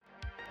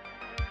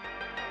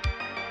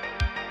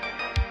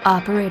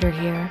Operator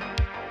here.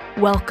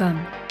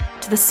 Welcome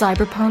to the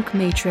Cyberpunk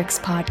Matrix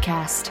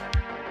podcast,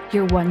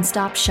 your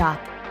one-stop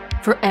shop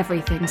for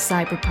everything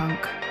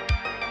cyberpunk.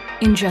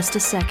 In just a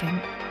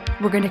second,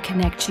 we're going to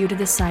connect you to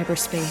the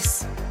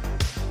cyberspace.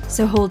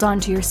 So hold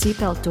on to your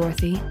seatbelt,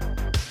 Dorothy,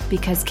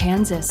 because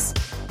Kansas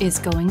is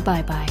going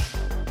bye-bye.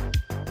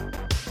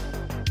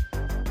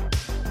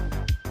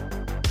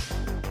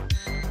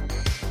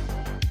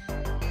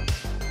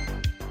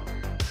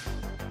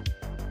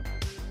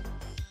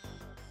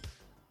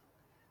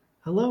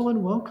 Hello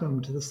and welcome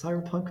to the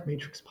Cyberpunk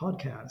Matrix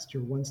podcast,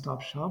 your one-stop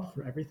shop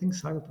for everything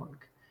cyberpunk.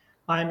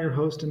 I'm your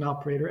host and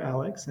operator,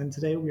 Alex, and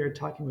today we are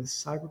talking with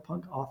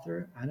cyberpunk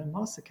author Anna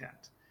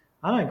Masakat.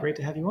 Anna, great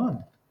to have you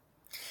on.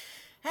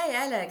 Hey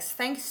Alex,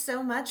 thanks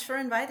so much for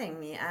inviting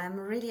me. I'm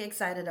really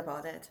excited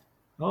about it.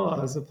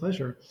 Oh, it's a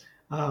pleasure.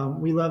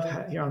 We love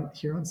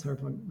here on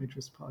Cyberpunk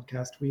Matrix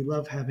podcast. We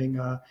love having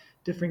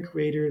different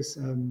creators,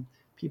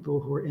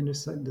 people who are into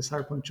the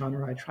cyberpunk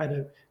genre. I try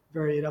to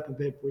vary it up a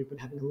bit, but we've been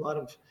having a lot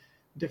of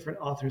different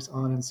authors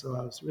on, and so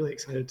I was really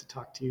excited to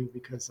talk to you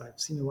because I've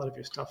seen a lot of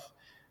your stuff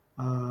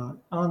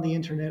on the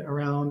internet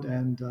around,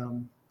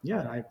 and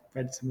I've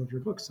read some of your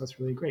books, so that's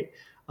really great.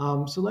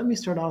 So let me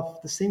start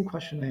off. The same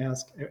question I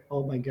ask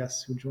all my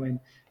guests who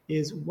join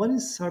is, what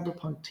is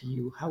cyberpunk to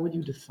you? How would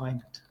you define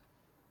it?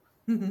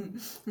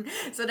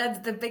 So that's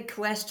the big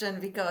question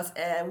because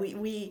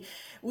we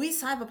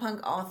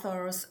cyberpunk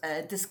authors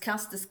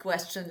discuss this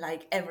question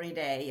like every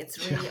day.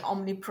 It's really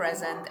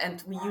omnipresent,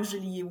 and we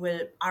usually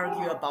will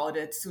argue about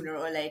it sooner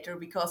or later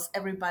because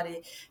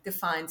everybody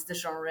defines the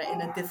genre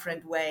in a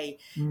different way.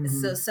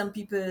 So for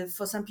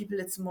some people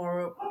it's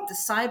more the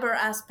cyber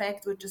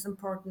aspect, which is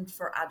important.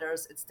 For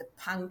others it's the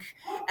punk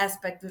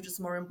aspect, which is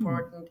more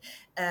important.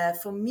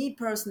 For me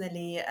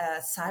personally,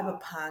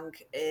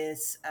 cyberpunk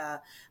is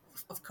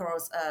of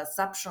course, a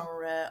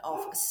subgenre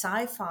of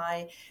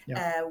sci-fi,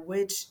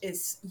 which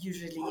is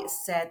usually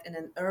set in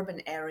an urban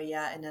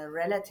area in a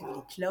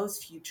relatively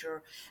close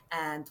future,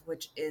 and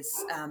which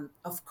is,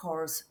 of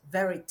course,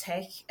 very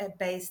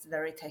tech-based,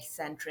 very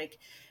tech-centric.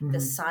 The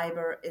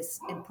cyber is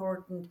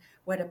important.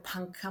 Where the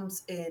punk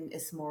comes in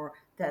is more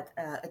that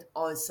it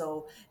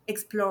also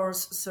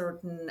explores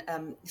certain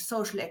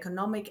social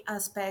economic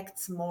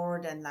aspects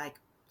more than, like,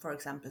 for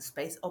example,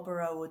 space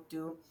opera would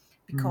do,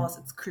 because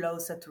it's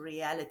closer to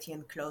reality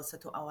and closer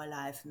to our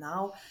life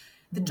now.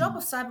 The job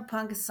of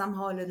cyberpunk is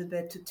somehow a little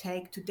bit to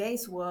take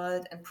today's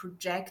world and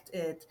project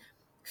it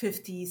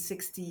 50,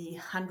 60,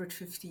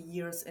 150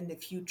 years in the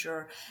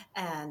future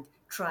and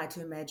try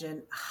to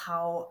imagine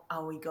how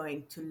are we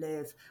going to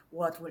live,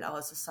 what will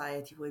our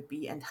society will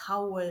be, and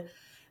how will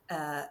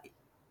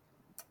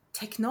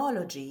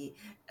technology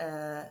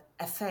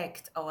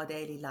affect our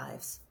daily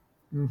lives.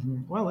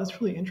 Wow,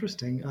 that's really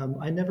interesting.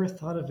 I never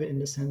thought of it in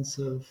the sense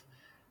of,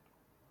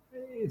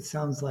 it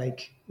sounds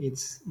like you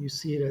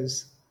see it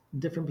as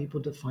different people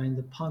define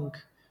the punk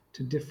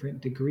to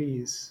different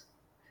degrees,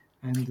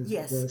 and the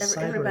Yes, cyber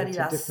everybody to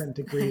does. different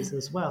degrees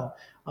as well.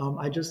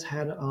 I just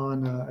had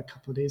on a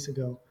couple of days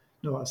ago,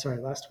 no,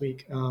 sorry, last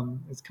week.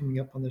 It's coming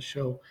up on the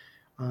show.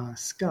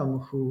 Scum,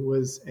 who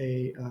was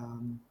a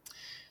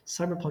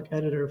cyberpunk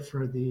editor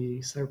for the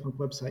cyberpunk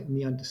website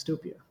Neon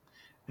Dystopia,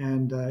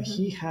 and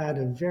he had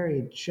a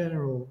very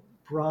general,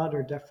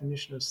 broader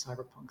definition of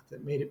cyberpunk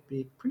that made it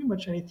be pretty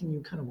much anything you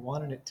kind of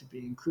wanted it to be,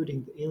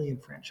 including the Alien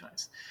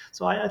franchise.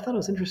 So I thought it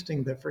was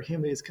interesting that for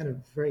him it's kind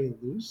of very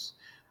loose,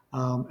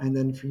 and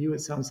then for you it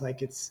sounds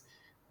like it's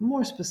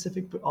more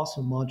specific but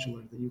also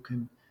modular, that you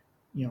can,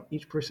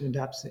 each person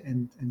adapts it,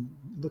 and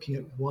looking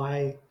at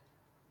why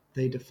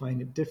they define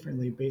it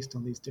differently based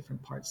on these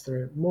different parts that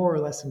are more or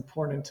less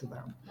important to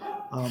them.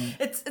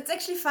 It's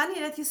actually funny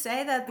that you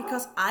say that,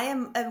 because I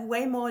am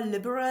way more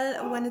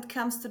liberal when it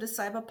comes to the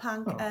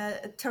cyberpunk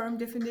Oh. term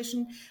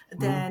definition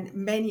than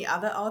many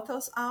other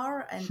authors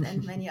are,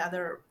 and many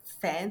other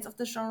fans of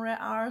the genre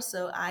are.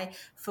 So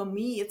for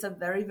me, it's a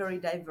very, very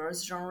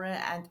diverse genre,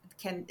 and it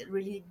can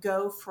really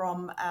go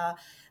from a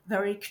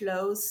very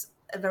close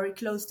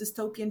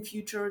dystopian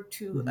future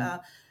to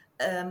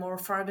a more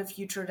farther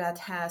future that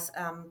has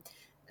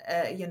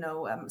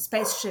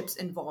spaceships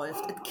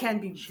involved. It can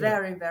be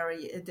very,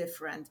 very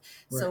different.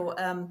 Right. So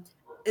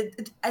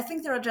I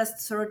think there are just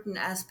certain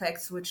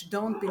aspects which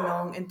don't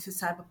belong into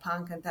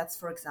cyberpunk, and that's,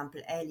 for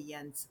example,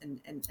 aliens,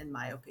 in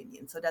my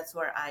opinion. So that's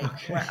where I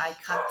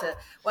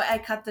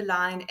cut the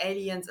line.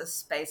 Aliens is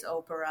space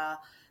opera,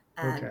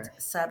 and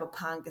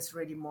cyberpunk is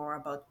really more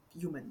about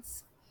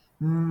humans.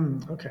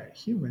 Okay,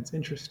 humans,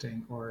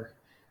 interesting. Or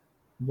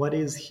what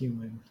is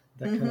human?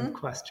 That kind of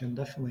question,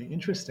 definitely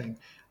interesting.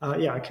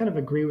 I kind of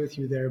agree with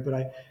you there,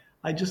 but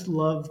I just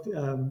loved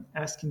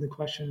asking the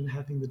question and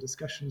having the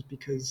discussions,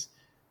 because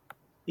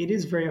it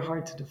is very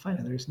hard to define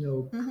it. There's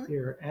no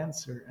clear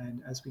answer,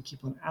 and as we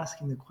keep on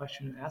asking the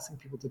question and asking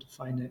people to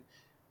define it,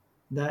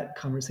 that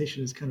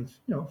conversation is kind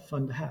of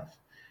fun to have.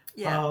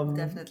 Yeah,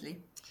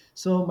 definitely.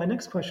 So my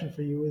next question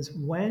for you is,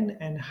 when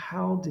and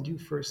how did you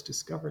first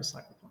discover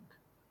cyberpunk?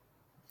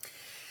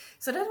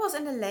 So that was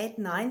in the late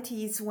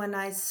 90s when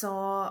I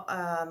saw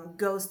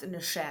Ghost in the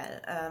Shell.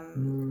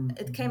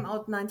 It Mm-hmm. came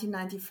out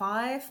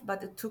 1995,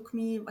 but it took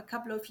me a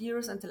couple of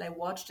years until I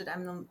watched it.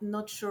 I'm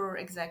not sure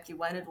exactly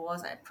when it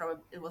was.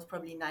 It was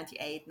probably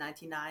 98,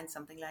 99,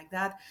 something like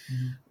that,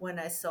 when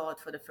I saw it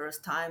for the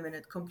first time, and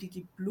it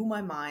completely blew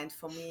my mind.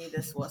 For me,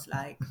 this was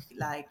like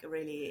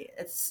really,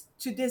 it's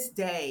to this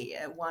day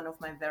one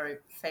of my very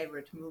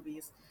favorite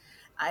movies.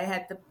 I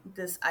had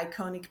this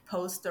iconic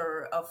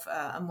poster of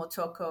a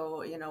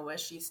Motoko, where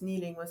she's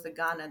kneeling with the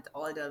gun and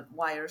all the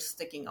wires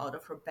sticking out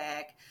of her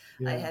back.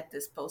 I Yeah. had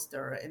this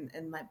poster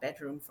in my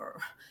bedroom for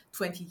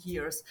 20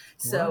 years.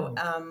 So,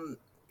 Wow.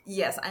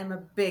 yes, I'm a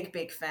big,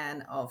 big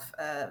fan of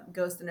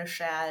Ghost in a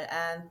Shell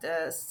and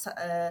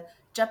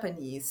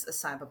Japanese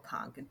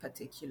cyberpunk in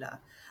particular.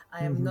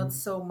 I am not Mm-hmm.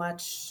 so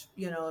much,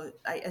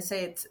 I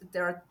say it,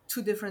 there are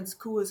two different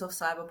schools of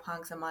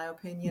cyberpunks, in my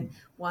opinion.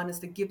 One is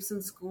the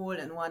Gibson school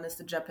and one is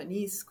the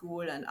Japanese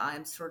school. And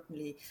I'm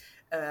certainly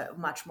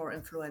much more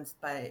influenced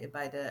by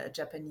the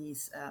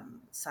Japanese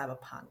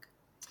cyberpunk.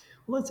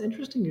 Well, it's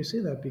interesting you say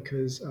that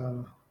because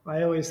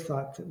I always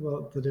thought that,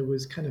 well, that it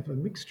was kind of a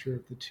mixture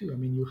of the two. I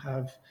mean, you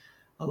have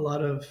a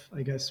lot of,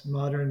 I guess,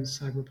 modern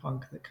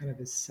cyberpunk that kind of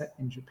is set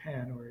in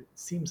Japan, or it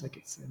seems like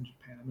it's set in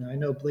Japan. I mean, I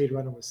know Blade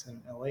Runner was set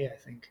in LA, I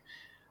think,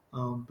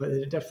 but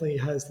it definitely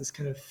has this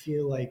kind of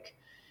feel like,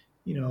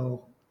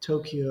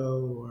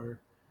 Tokyo or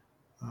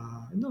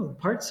no,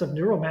 parts of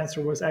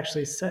Neuromancer was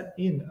actually set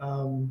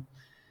in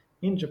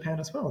Japan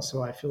as well.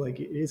 So I feel like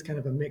it is kind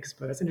of a mix.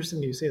 But it's interesting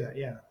that you say that.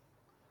 Yeah.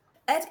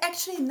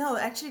 Actually, no.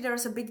 Actually,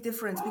 there's a big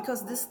difference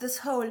because this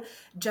whole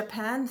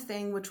Japan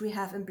thing, which we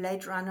have in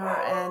Blade Runner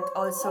and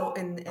also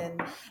in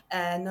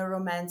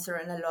Neuromancer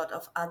and a lot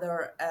of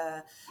other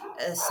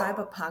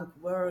cyberpunk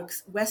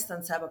works,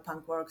 Western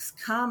cyberpunk works,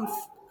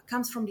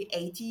 comes from the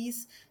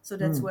 80s. So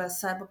that's Mm, where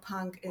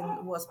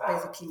cyberpunk was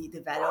basically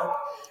developed.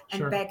 And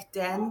sure. back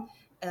then,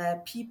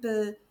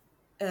 people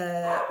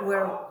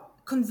were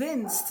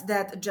convinced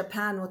that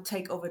Japan would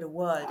take over the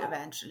world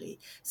eventually.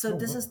 So Oh,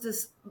 well.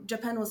 this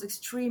Japan was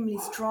extremely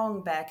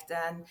strong back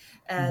then,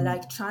 Hmm.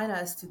 like China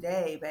is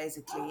today,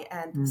 basically.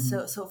 And Hmm.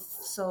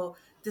 so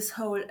this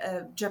whole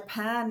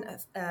Japan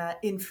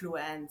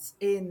influence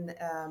in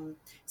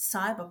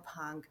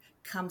cyberpunk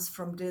comes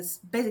from this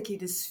basically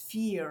this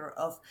fear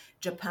of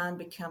Japan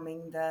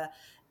becoming the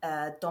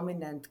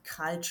dominant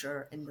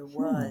culture in the Hmm.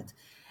 world.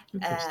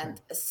 Interesting.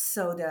 And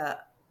so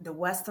the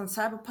Western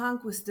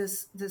cyberpunk with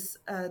this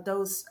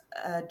those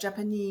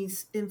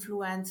Japanese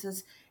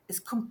influences is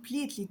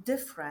completely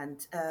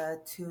different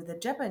to the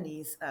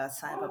Japanese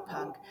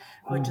cyberpunk,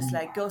 which is Hmm.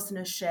 like Ghost in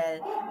a Shell,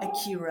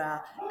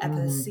 Akira, Hmm.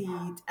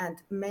 Appleseed,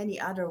 and many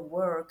other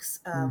works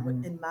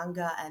Hmm. in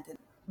manga and in.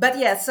 But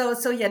yeah,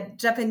 so yeah,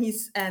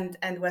 Japanese and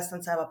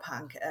Western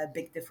cyberpunk, a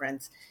big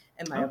difference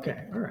in my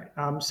Okay. All opinion. right.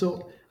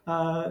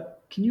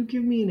 Can you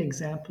give me an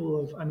example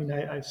of? I mean,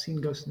 I've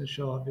seen Ghost in the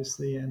Shell,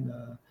 obviously, and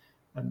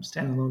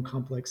Standalone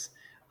Complex.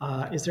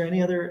 Is there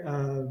any other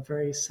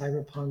very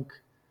cyberpunk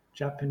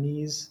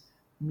Japanese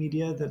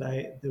media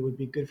that would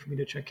be good for me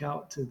to check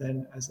out to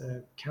then as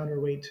a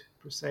counterweight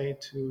per se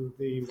to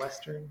the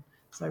Western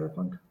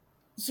cyberpunk?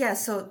 Yeah,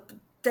 so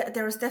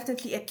there is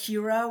definitely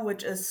Akira,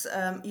 which is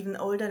even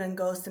older than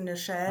Ghost in the All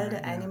Shell, right.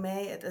 the Yeah. anime.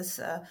 It is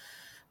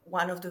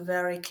one of the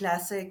very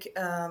classic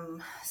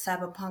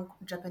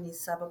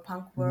Japanese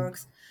cyberpunk Mhm.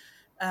 works.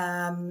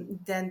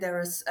 Then there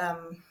is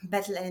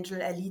Battle Angel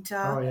Oh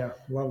Alita. yeah,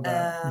 love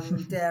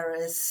that. There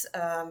is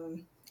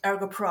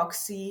Ergo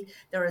Proxy.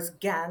 There is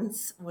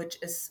Gantz, which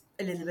is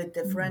a little bit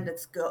different.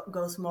 It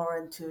goes more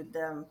into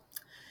the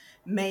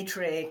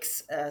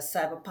Matrix,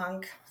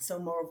 cyberpunk, so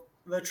more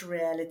virtual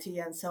reality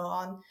and so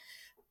on.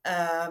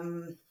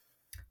 Um,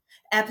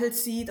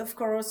 Appleseed, of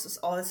course, is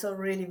also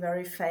really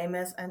very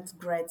famous and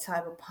great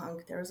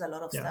cyberpunk. There's a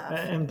lot of Yeah, stuff.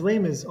 and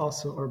Blame is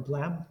also, or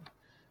Blam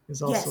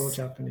is also Yes,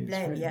 Japanese,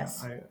 blame. right? Yeah,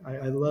 Yes,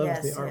 I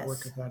loved the yes,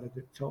 artwork yes, of that.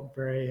 It felt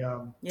very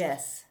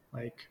yes,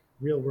 like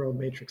real world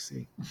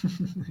Matrixy,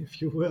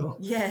 if you will.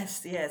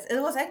 yes, yes. It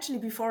was actually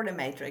before the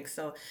Matrix,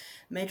 so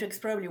Matrix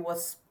probably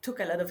was took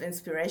a lot of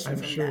inspiration I'm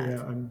from sure,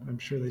 yeah, that. I'm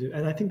sure they did,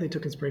 and I think they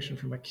took inspiration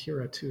from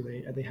Akira too.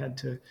 They had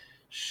to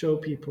show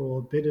people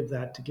a bit of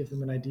that to give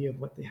them an idea of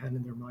what they had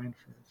in their mind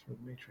for the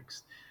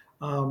Matrix.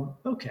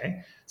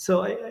 Okay,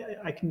 so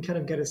I can kind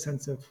of get a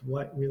sense of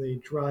what really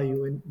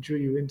drew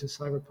you into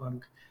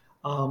cyberpunk,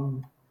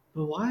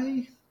 but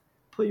why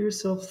put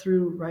yourself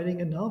through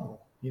writing a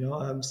novel?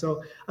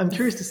 So I'm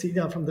curious to see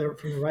now from the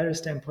writer's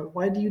standpoint,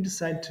 why do you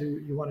decide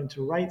you wanted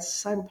to write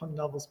cyberpunk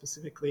novels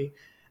specifically,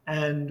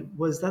 and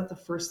was that the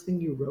first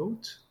thing you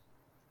wrote?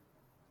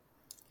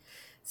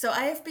 So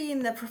I have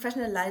been a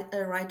professional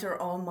writer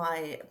all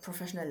my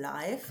professional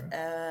life. Okay.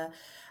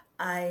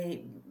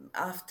 I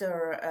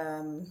after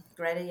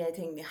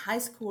graduating high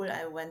school,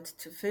 I went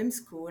to film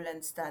school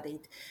and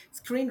studied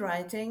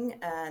screenwriting,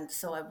 and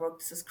so I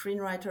worked as a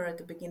screenwriter at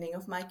the beginning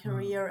of my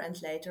career, and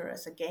later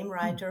as a game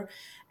writer.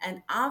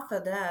 And after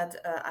that,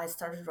 I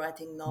started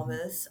writing Mhm.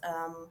 novels.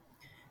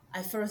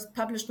 I first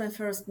published my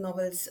first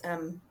novels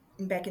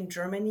back in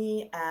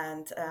Germany,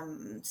 and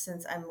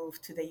since I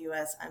moved to the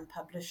US, I'm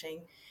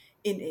publishing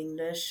in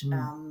English.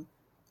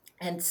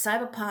 And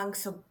cyberpunk,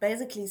 so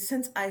basically,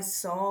 since I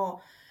saw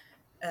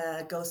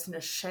Ghost in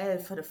a Shell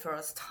for the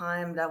first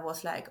time, that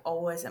was like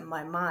always in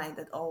my mind.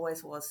 It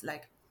always was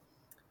like,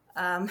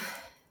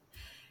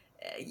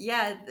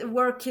 yeah,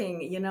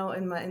 working, in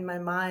my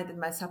mind, in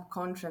my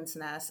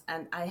subconsciousness.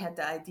 And I had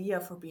the idea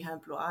for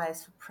Behind Blue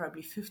Eyes for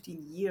probably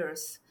 15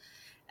 years.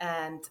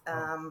 And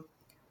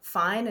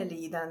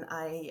finally, then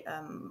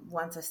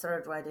once I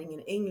started writing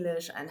in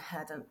English and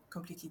had a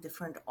completely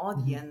different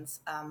audience,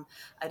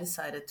 I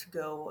decided to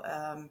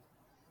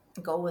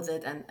go with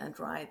it and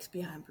write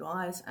Behind Blue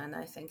Eyes. And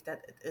I think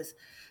that it is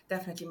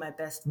definitely my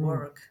best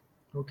work.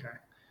 Okay.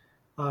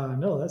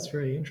 No, that's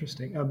very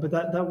interesting. But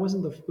that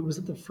wasn't was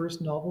it the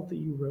first novel that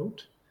you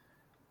wrote?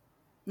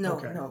 No,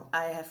 Okay. no,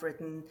 I have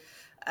written,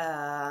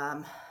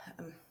 let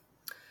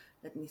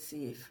me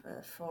see,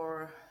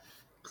 for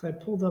Because I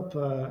pulled up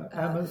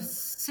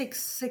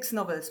six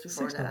novels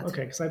before that.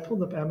 Okay, because I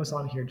pulled up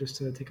Amazon here just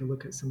to take a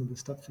look at some of the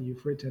stuff that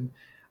you've written.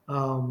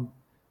 You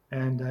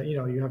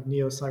have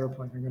Neo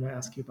Cyberpunk. I'm going to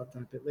ask you about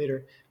that a bit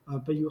later.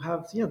 But you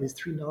have, these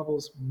 3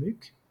 novels.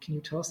 Mook, can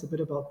you tell us a bit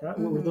about that?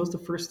 Were those the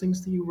first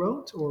things that you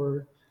wrote,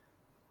 or?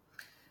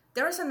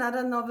 There is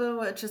another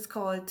novel which is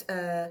called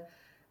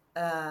Xiang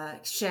or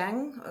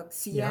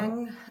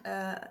Xiang.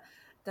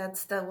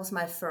 That was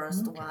my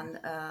first one.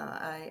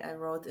 I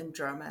wrote in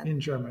German. In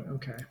German,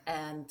 okay.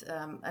 And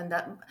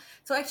that.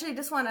 So actually,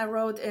 this one I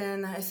wrote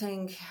in, I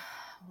think,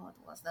 what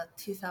was that?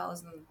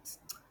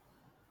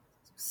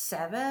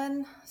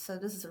 2007. So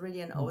this is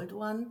really an old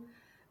one.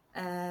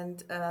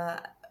 And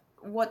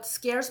what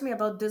scares me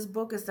about this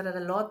book is that a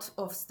lot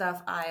of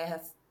stuff I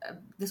have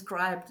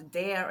described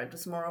there, it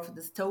was more of a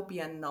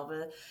dystopian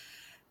novel.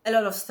 A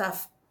lot of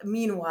stuff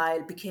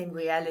meanwhile became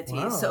reality.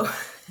 Wow. So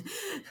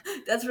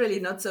that's really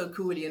not so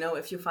cool,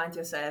 if you find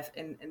yourself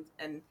in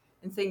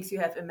things you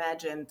have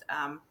imagined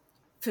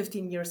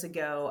 15 years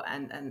ago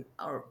and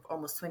or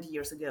almost 20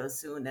 years ago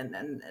soon,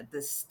 and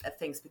this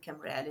things become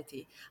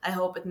reality. I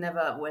hope it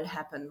never will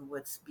happen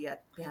with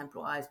Behind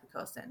Blue Eyes,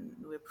 because then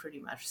we're pretty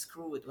much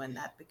screwed when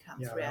that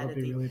becomes reality. That would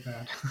be really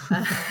bad.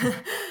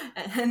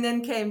 And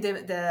then came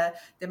the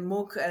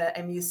Mook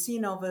MUC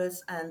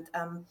novels, and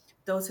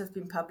those have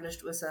been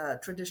published with a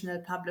traditional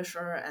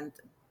publisher, and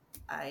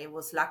I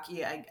was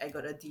lucky. I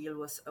got a deal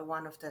with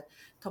one of the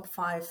top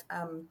 5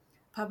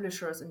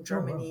 publishers in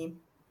Germany. Oh, wow.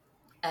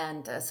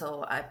 And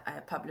so I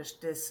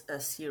published this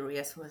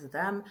series with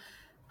them.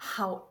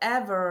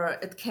 However,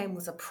 it came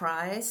with a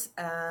price,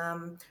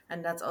 and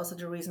that's also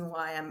the reason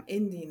why I'm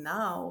indie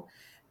now.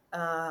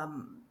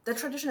 The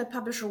traditional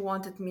publisher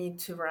wanted me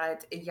to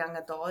write a young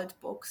adult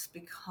books,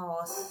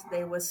 because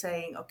they were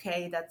saying,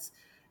 okay, that's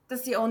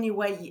the only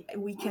way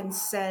we can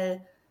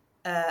sell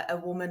a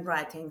woman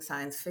writing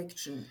science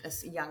fiction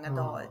as a young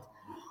adult.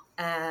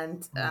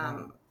 And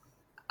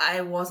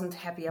I wasn't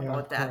happy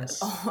about that at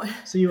all.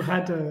 So you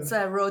had to.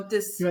 So I wrote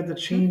this. You had to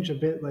change a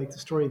bit, like the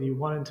story that you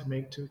wanted to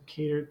make to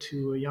cater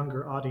to a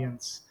younger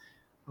audience,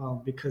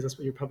 because that's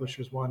what your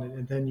publishers wanted,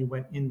 and then you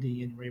went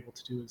indie and you were able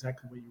to do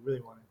exactly what you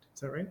really wanted. Is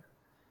that right?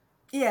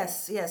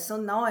 Yes. So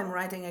now I'm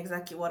writing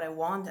exactly what I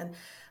want, and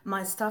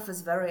my stuff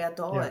is very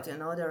adult.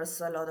 There is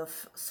a lot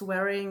of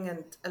swearing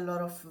and a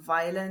lot of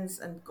violence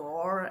and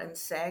gore and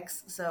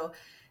sex. So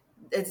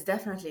it's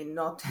definitely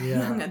not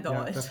young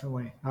adult. Yeah,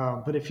 definitely.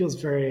 But it feels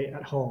very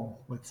at home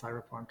with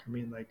cyberpunk. I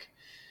mean,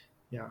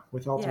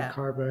 with Altered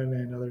Carbon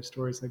and other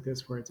stories like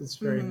this, where it's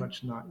very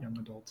much not young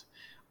adult,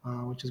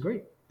 which is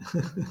great.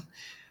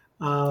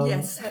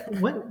 Yes.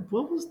 What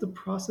was the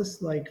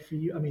process like for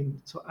you? I mean,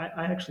 so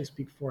I actually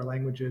speak 4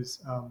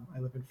 languages. I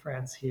live in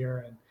France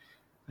here, and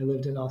I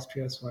lived in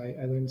Austria, so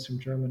I learned some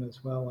German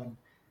as well. And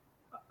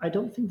I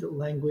don't think that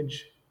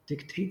language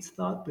dictates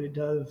thought, but it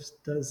does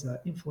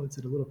influence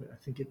it a little bit. I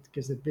think it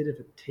gives a bit of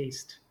a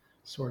taste,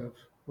 sort of,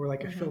 or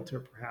like a filter,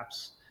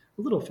 perhaps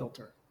a little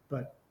filter,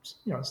 but it's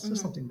just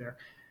something there.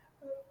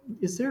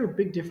 Is there a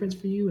big difference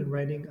for you in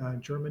writing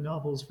German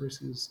novels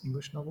versus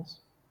English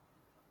novels?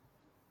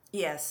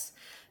 Yes.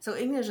 So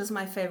English is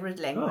my favorite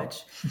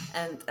language.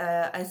 And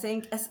I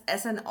think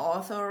as an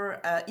author,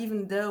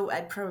 even though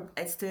I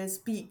still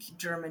speak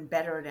German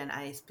better than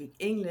I speak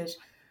English,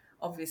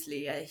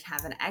 obviously I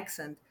have an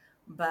accent,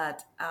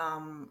 but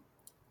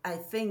I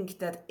think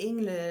that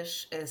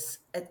English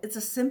it's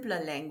a simpler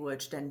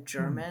language than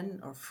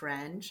German or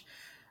French.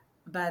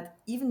 But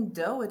even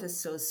though it is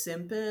so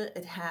simple,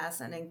 it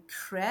has an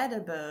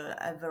incredible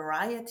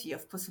variety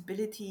of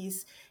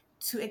possibilities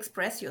to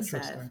express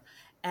yourself.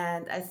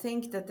 And I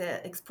think that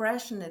the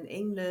expression in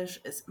English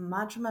is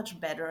much, much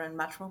better and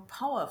much more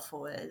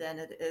powerful than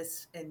it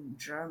is in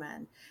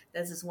German.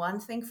 This is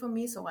one thing for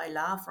me. So I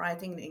love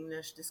writing in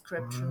English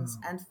descriptions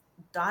and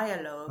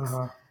dialogues.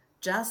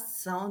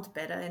 just sound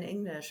better in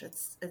English.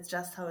 It's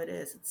just how it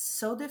is. It's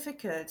so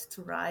difficult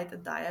to write a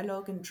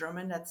dialogue in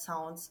German that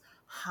sounds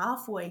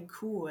halfway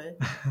cool.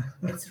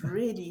 It's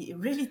really,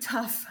 really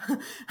tough,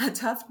 a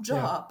tough Yeah.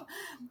 job.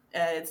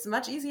 It's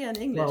much easier in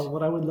English. Well,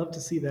 what I would love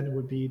to see then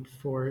would be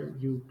for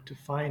you to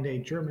find a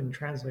German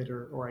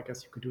translator, or I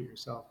guess you could do it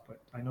yourself,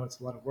 but I know it's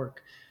a lot of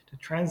work, to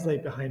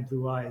translate Behind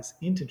Blue Eyes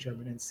into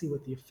German and see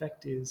what the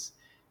effect is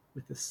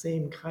with the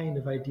same kind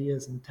of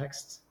ideas and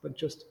texts, but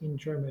just in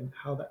German,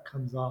 how that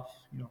comes off,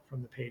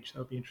 from the page. That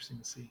would be interesting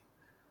to see.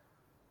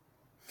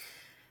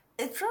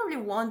 It probably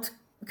won't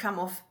come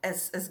off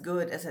as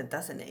good as it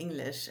does in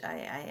English,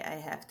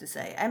 I have to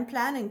say. I'm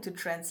planning to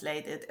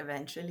translate it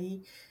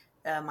eventually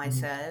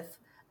myself,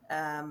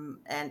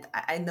 and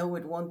I know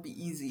it won't be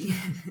easy.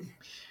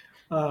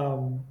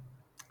 Um,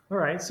 all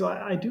right, so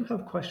I do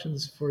have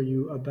questions for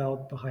you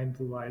about Behind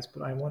Blue Eyes,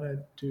 but I want to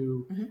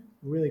do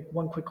really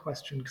one quick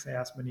question because I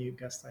asked many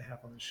guests I have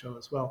on the show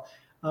as well.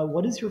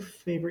 What is your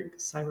favorite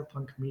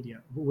cyberpunk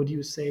media? Would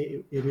you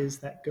say it is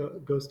that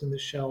Ghost in the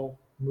Shell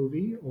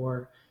movie,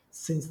 or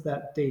since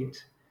that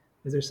date,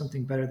 is there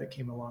something better that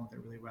came along that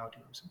really wowed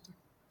you or something?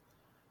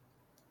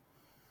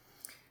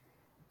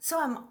 So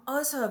I'm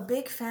also a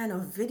big fan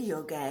of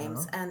video games,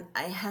 Uh-huh. and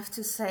I have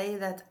to say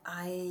that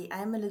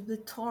I'm a little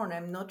bit torn.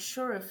 I'm not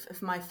sure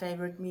if my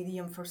favorite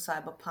medium for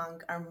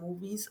cyberpunk are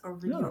movies or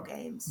video Oh.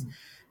 games.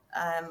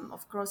 I'm,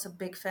 of course, a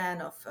big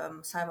fan of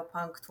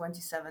Cyberpunk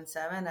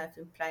 2077. I've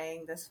been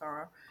playing this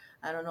for,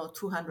 I don't know,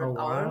 200 Oh,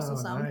 hours or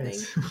wow, something.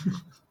 nice.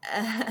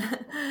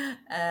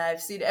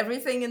 I've seen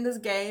everything in this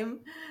game,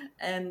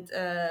 and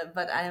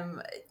but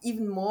I'm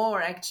even more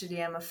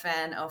actually. I'm a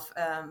fan of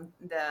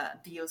the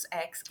Deus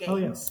Ex Oh,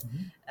 yeah. games.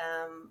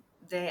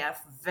 They are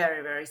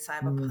very, very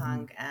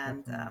cyberpunk,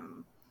 and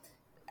Definitely.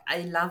 I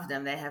love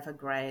them. They have a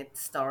great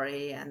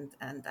story, and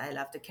I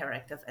love the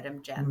character of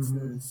Adam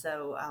Jensen.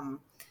 So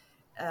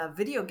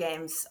video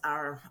games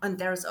are, and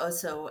there's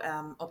also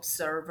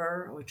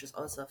Observer, which is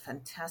also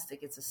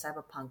fantastic. It's a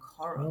cyberpunk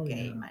horror Oh, yeah.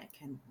 game. I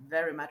can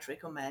very much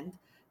recommend.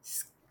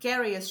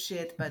 Scary as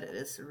shit, but it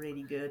is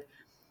really good.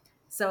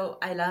 So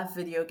I love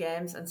video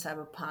games, and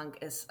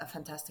cyberpunk is a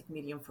fantastic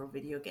medium for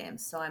video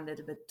games. So I'm a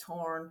little bit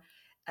torn.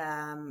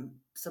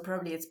 So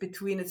probably it's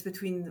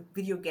between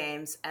video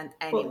games and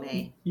Well,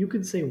 anime. you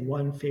could say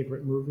one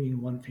favorite movie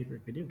and one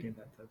favorite video game.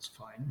 That's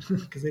fine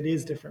because it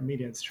is different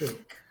media. It's true.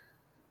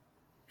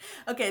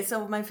 Okay,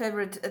 so my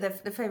favorite,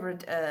 the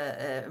favorite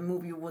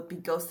movie would be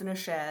Ghost in a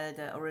Shell,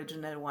 the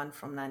original one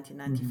from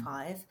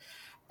 1995,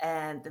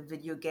 and the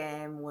video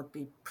game would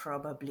be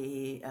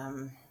probably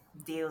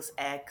Deus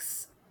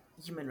Ex: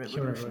 Human Human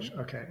Revolution. Revolution.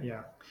 Okay,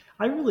 yeah.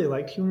 I really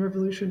like Human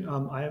Revolution.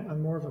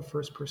 I'm more of a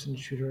first-person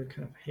shooter,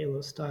 kind of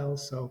Halo style,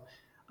 so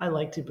I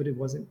liked it, but it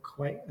wasn't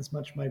quite as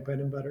much my bread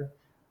and butter.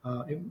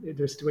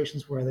 There's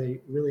situations where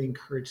they really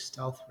encourage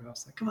stealth, where I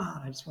was like, come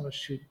on, I just want to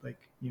shoot, like,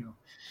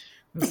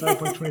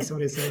 Cyberpunk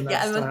 2077,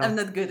 Yeah, that I'm style.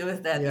 not good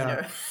with that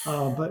Yeah,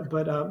 either.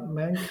 but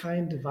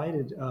Mankind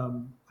Divided,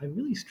 I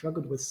really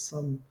struggled with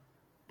some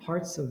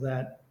parts of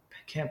that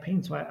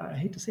campaign. So I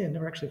hate to say I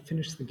never actually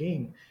finished the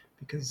game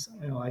because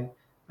I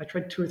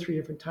tried two or three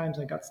different times.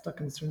 I got stuck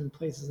in certain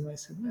places, and I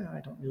said, nah, I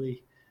don't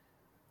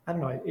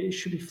know. It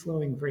should be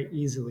flowing very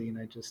easily, and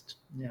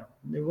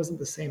it wasn't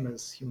the same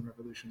as Human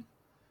Revolution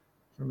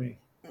for me.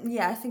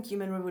 Yeah, I think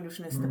Human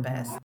Revolution is the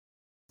best.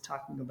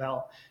 Talking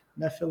about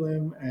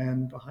Nephilim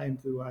and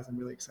Behind Blue Eyes, I'm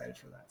really excited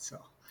for that. So.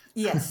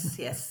 Yes,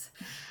 yes,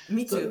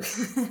 me So, too,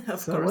 of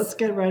so course. let's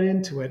get right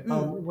into it.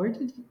 Where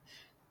did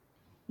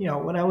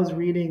when I was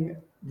reading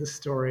the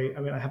story,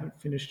 I mean, I haven't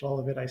finished all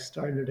of it. I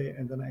started it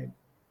and then I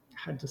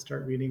had to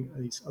start reading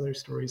these other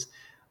stories.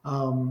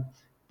 Um,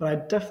 but I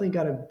definitely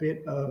got a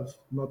bit of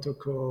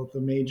Motoko, the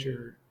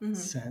major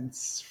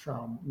sense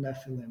from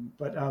Nephilim.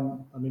 But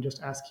let me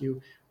just ask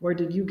you, where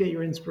did you get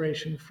your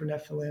inspiration for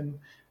Nephilim?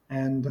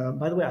 And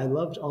by the way, I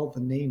loved all the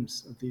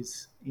names of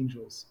these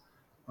angels.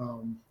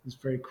 It was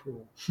very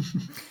cool.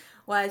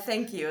 Well,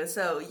 thank you.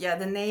 So, yeah,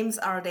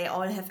 they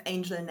all have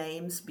angel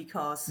names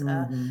because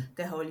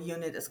the whole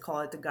unit is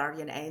called the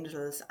Guardian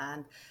Angels,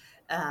 and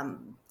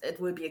it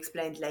will be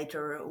explained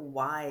later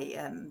why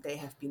they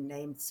have been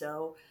named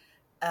so.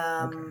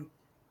 Okay.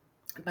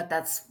 But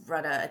that's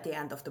rather at the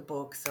end of the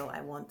book, so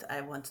I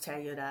won't tell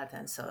you that,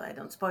 and so I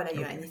don't spoil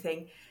you Okay.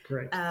 anything.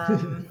 Great.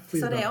 Please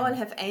So they all don't.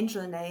 have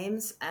angel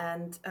names,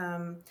 and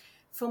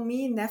for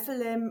me,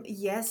 Nephilim,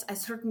 yes, I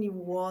certainly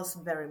was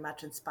very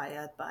much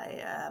inspired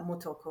by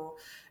Motoko,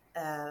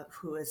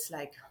 who is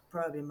like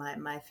probably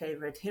my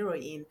favorite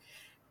heroine.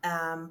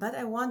 But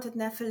I wanted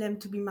Nephilim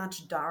to be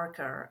much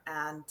darker,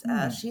 and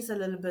she's a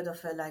little bit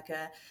of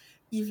a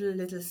evil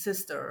little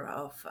sister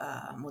of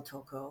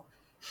Motoko,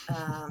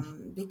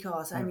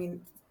 because I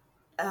mean,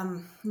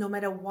 no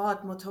matter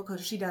what Motoko,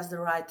 she does the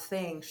right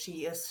thing.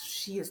 She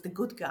is the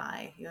good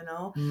guy,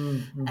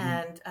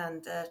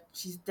 and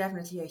she's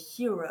definitely a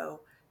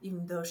hero,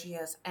 even though she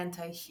has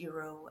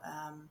anti-hero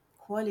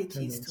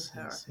qualities to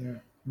her. Tendencies, yeah.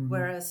 Mm-hmm.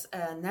 Whereas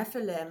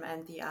Nephilim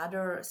and the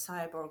other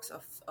cyborgs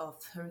of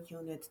her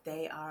unit,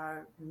 they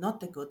are not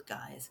the good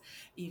guys,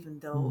 even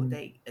though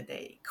Mm-hmm.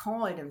 they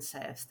call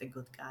themselves the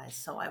good guys.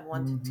 So I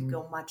wanted to Mm-hmm.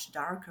 go much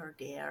darker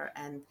there,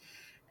 and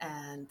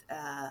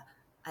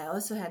I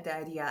also had the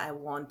idea I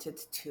wanted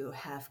to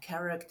have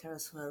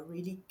characters who are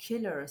really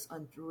killers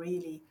and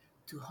really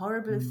do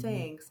horrible Mm-hmm.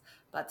 things,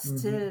 but Mm-hmm.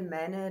 still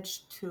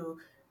manage to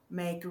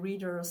make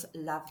readers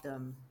love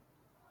them.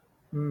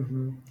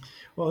 Mm-hmm.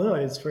 Well, no,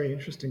 it's very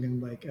interesting,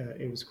 and like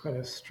it was quite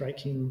a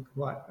striking.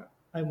 Well,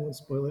 I won't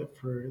spoil it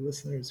for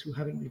listeners who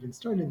haven't even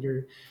started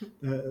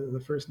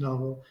the first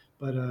novel,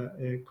 but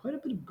quite a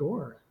bit of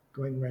gore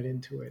going right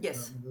into it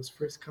Yes. in those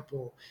first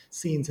couple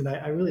scenes, and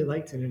I really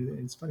liked it. And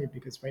it's funny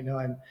because right now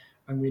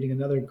I'm reading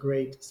another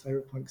great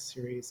cyberpunk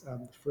series.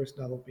 The first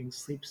novel being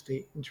Sleep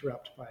State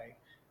Interrupt by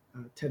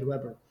Ted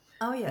Weber,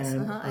 Oh yes,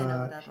 and I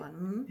know that one.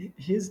 Mhm.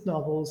 his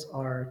novels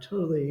are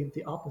totally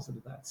the opposite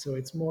of that. So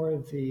it's more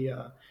of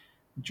the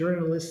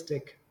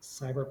journalistic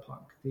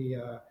cyberpunk,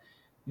 the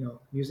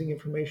using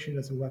information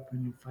as a weapon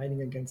and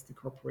fighting against the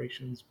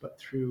corporations, but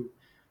through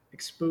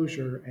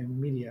exposure and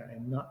media,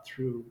 and not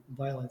through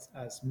violence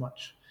as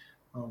much.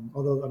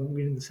 Although I'm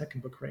reading the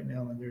second book right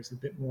now, and there's a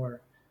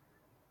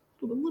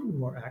little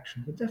more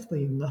action, but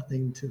definitely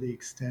nothing to the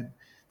extent,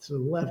 to the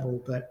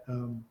level that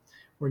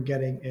we're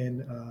getting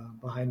in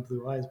Behind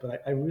Blue Eyes.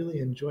 But I really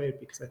enjoy it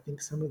because I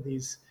think some of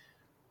these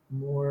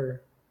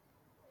more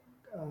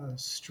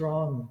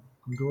strong,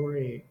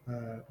 gory,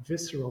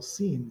 visceral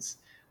scenes,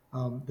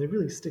 they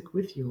really stick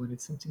with you, and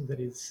it's something that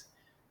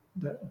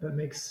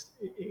makes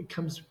it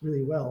comes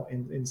really well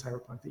in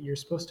cyberpunk. That you're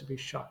supposed to be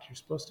shocked, you're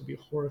supposed to be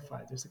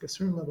horrified. There's like a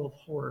certain level of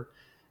horror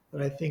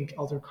that I think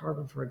Altered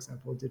Carbon, for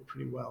example, did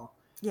pretty well,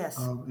 Yes.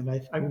 and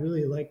I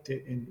really liked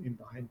it in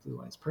Behind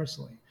Blue Eyes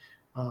personally.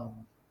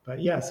 Um, but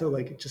yeah, so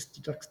like just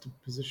the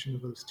juxtaposition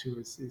of those two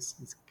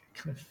is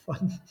kind of fun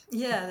in a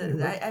Yeah,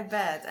 way. I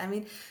bet. I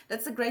mean,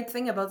 that's the great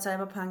thing about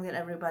cyberpunk that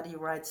everybody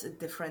writes it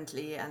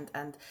differently and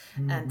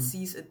Mm-hmm.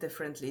 sees it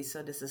differently.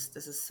 So this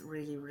is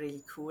really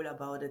really cool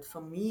about it.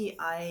 For me,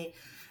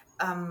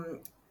 um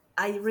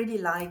I really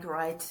like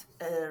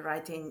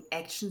writing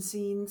action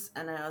scenes,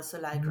 and I also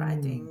like Mm.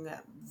 writing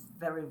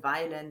very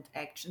violent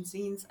action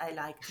scenes. I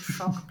like to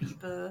shock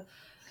people.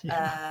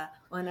 Yeah.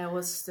 When I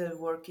was still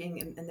working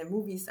in the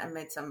movies, I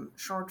made some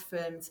short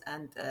films,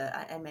 and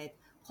I made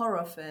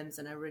horror films,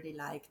 and I really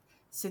liked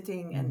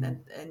sitting Mm.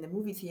 in the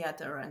movie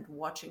theater and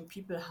watching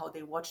people how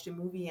they watch the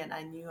movie, and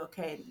I knew,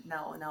 okay,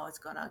 now it's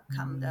gonna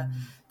come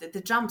Mm.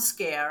 the jump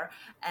scare,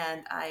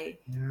 and I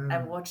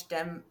Yeah. watched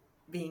them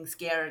being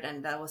scared,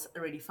 and that was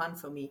really fun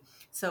for me.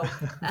 So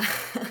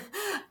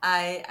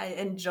I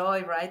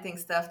enjoy writing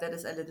stuff that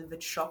is a little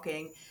bit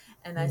shocking,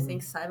 and I Mm.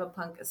 think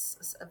cyberpunk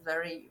is a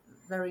very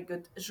very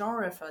good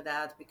genre for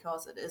that,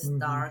 because it is Mm-hmm.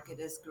 dark, it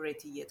is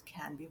gritty, it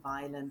can be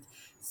violent.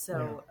 Yeah.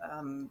 So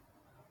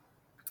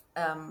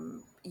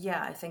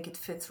yeah, I think it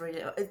fits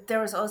really.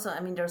 There is also, I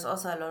mean, there's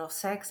also a lot of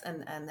sex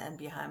and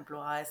Behind Blue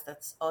Eyes.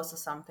 That's also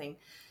something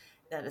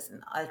that is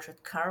an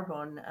Altered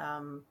Carbon.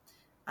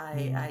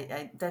 Mm.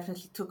 I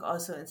definitely took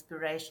also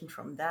inspiration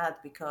from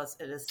that, because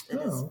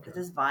Oh, okay. it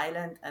is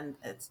violent, and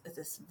it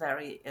is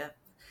very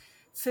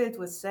filled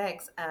with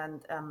sex,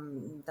 and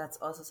that's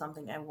also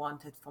something I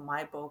wanted for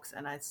my books,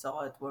 and I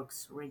saw it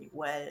works really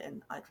well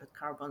in Altered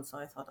Carbon, so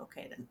I thought,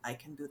 okay, then I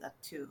can do that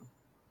too.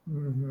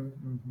 Mm-hmm.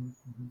 Mm-hmm.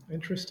 Mm-hmm.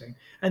 Interesting.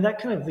 And that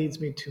kind of leads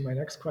me to my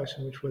next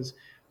question, which was,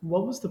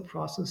 what was the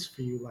process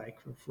for you like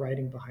of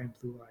writing Behind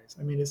Blue Eyes?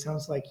 I mean, it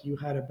sounds like you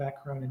had a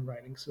background in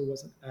writing, so it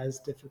wasn't as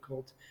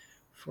difficult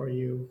for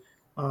you.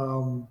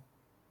 Um,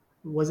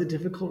 was it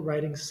difficult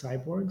writing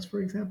cyborgs,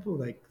 for example,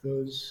 like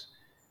those?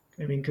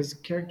 I mean, because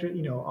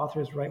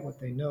authors write what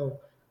they know,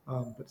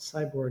 but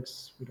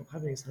cyborgs, we don't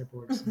have any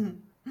cyborgs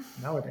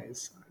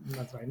nowadays,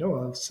 not that I know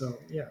of. So,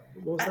 yeah,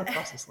 what was that I,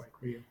 process like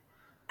for you?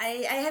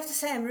 I have to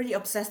say I'm really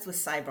obsessed with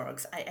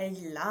cyborgs. I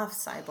love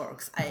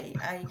cyborgs.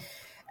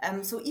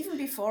 So even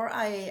before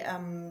I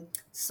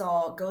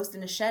saw Ghost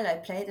in a Shell, I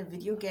played a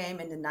video game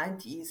in the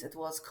 90s. It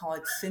was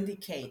called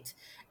Syndicate,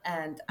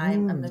 and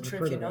I'm not I've sure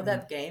if heard you of know it. Yeah.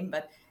 that game,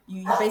 but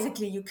you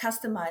basically you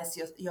customize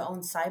your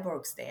own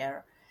cyborgs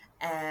there,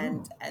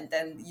 Oh. and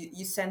then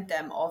you send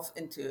them off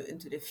into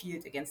the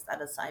field against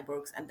other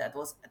cyborgs, and that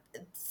was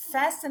it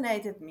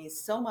fascinated me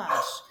so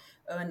much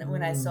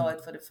when I saw Mm.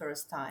 it for the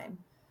first time,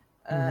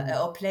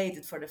 Mm-hmm. or played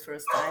it for the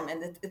first time,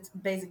 and it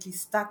basically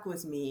stuck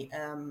with me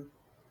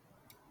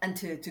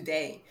until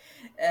today,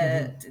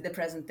 Mm-hmm. to the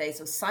present day.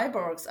 So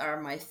cyborgs are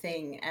my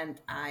thing,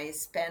 and I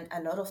spent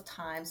a lot of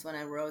times when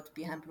I wrote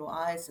Behind Blue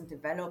Eyes and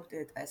developed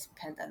it. I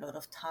spent a lot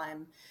of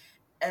time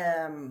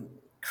um,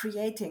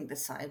 creating the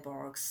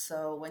cyborgs.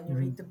 So when you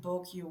Mm-hmm. read the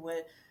book, you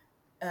will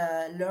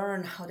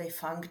learn how they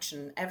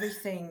function.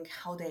 Everything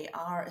how they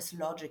are is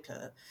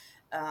logical.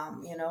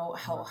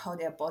 Wow. How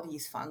their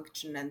bodies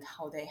function, and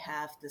how they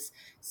have this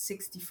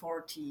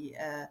 60-40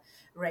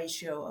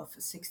 ratio of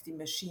 60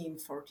 machine,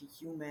 40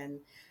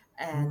 human,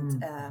 and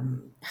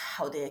Mm-hmm.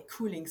 how their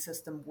cooling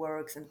system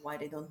works, and why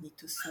they don't need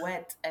to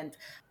sweat. And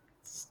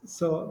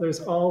So there's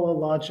all a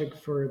logic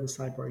for the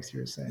cyborgs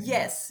you're saying.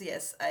 Yes.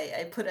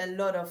 I put a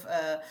lot of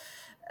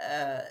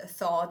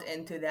thought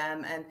into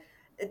them. And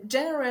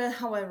generally,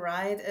 how I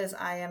write is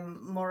I am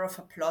more of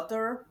a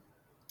plotter.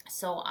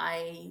 So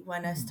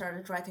when I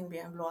started writing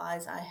Beyond Blue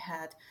Eyes, I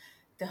had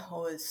the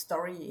whole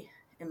story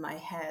in my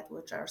head,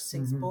 which are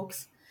 6 Mm-hmm.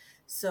 books.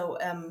 So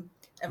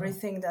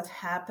everything that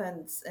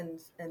happens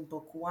in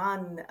book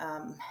 1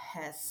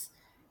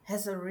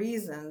 has a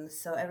reason.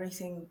 So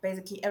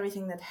basically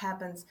everything that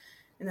happens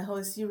in the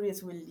whole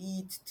series will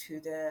lead to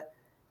the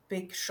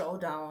big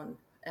showdown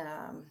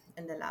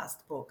in the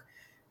last book.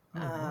 Oh,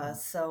 wow.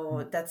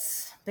 So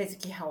that's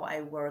basically how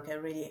I work. I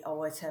really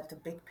always have the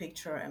big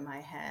picture in my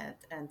head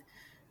and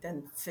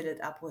then fill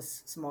it up with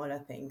smaller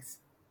things.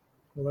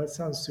 Well, that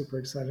sounds super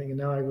exciting, and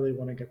now I really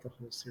want to get the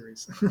whole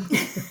series.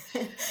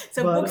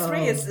 So But book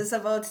 3 is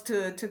about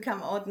to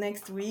come out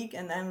next week,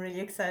 and I'm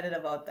really excited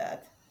about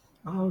that.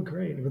 oh,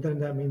 great! But then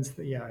that means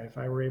that yeah, if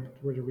I were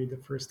to read the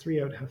first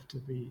 3, I'd have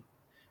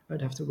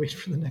to wait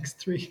for the next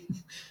 3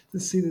 to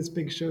see this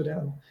big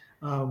showdown.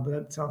 But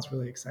that sounds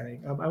really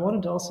exciting. I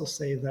wanted to also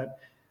say that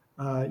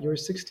your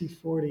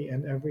 60/40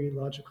 and every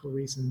logical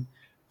reason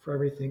for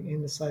everything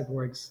in the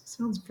cyborgs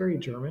sounds very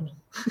German.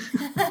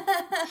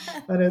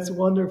 And it's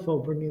wonderful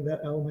bringing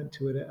that element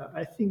to it.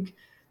 I think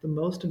the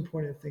most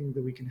important thing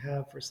that we can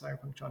have for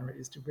cyberpunk genre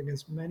is to bring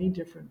as many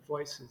different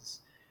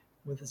voices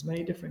with as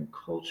many different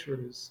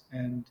cultures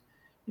and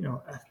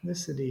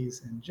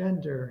ethnicities and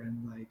gender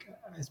and like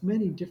as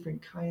many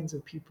different kinds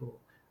of people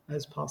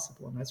as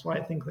possible. And that's why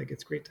I think like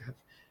it's great to have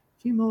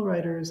female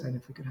writers, and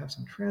if we could have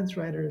some trans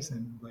writers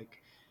and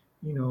like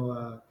you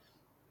know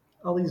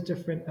all these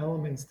different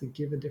elements that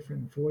give a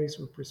different voice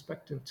or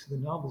perspective to the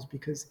novels,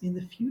 because in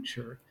the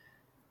future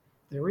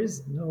there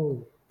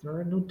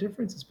are no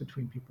differences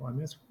between people. I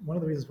mean, it's one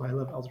of the reasons why I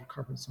love Elder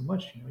Carbon so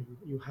much.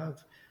 You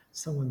have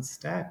someone's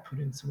stack put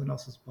in someone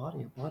else's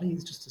body. A body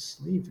is just a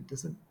sleeve. It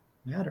doesn't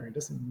matter. It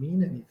doesn't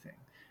mean anything.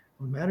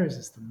 What matters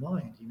is the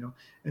mind.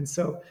 And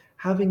so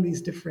having these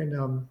different,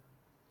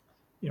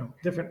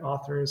 different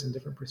authors and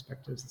different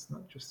perspectives, it's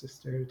not just a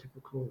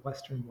stereotypical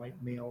Western white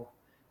male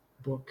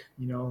book.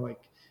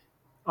 Like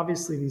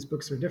obviously these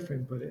books are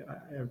different, but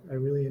I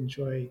really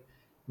enjoy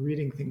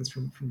reading things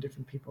from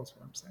different people. Is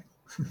what I'm saying.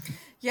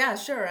 Yeah,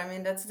 sure. I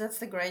mean, that's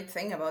the great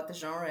thing about the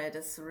genre. It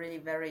is really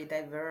very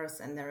diverse,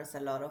 and there's a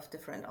lot of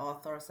different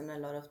authors and a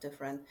lot of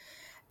different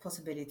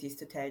possibilities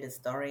to tell the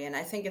story. And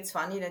I think it's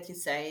funny that you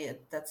say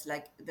that's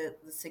like the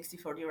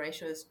 60/40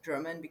 ratio is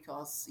German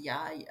because,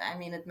 yeah, I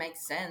mean, it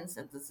makes sense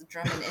that this is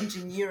German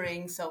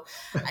engineering. So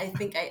I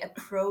think I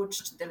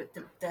approached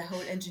the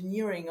whole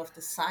engineering of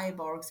the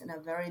cyborgs in a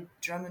very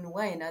German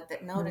way. Now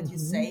that you Mm-hmm.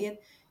 say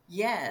it,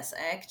 yes,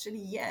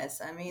 actually,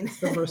 yes. I mean, It's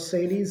the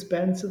Mercedes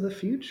Benz of the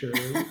future.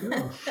 There you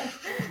go.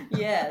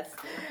 yes.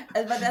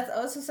 But that's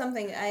also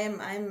something.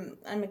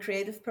 I'm a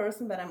creative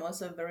person, but I'm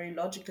also a very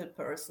logical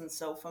person.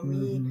 So for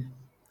me, Mm-hmm.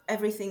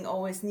 everything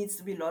always needs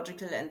to be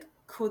logical and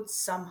could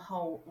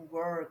somehow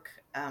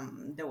work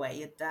the way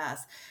it does.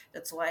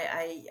 That's why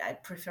I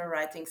prefer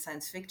writing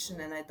science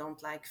fiction, and I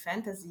don't like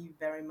fantasy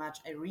very much.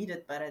 I read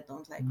it, but I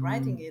don't like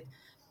writing Mm-hmm. it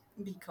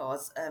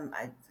because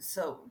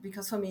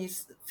because for me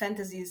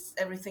fantasy is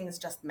everything is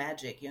just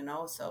magic,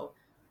 so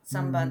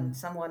Mm-hmm.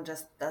 someone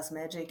just does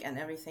magic and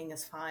everything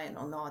is fine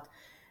or not.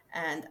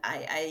 And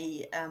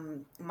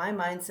my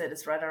mindset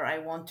is rather I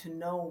want to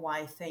know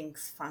why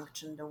things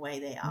function the way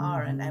they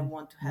are, and I Mm-hmm.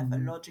 want to have a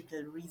Mm-hmm.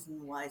 logical reason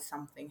why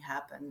something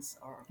happens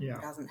or Yeah.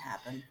 doesn't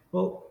happen.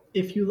 Well,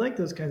 if you like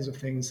those kinds of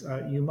things,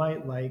 you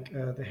might like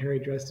the Harry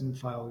Dresden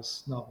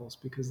Files novels,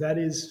 because that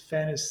is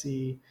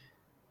fantasy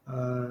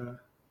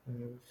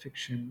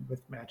fiction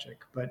with magic.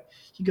 But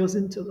he goes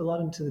into a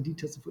lot into the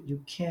details of what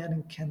you can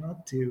and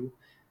cannot do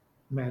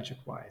magic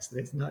wise. That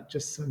it's not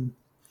just some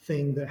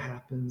thing that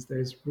happens.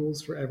 There's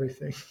rules for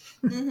everything,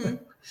 Mm-hmm.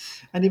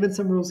 and even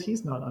some rules he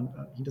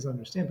doesn't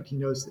understand, but he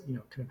knows that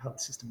kind of how the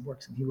system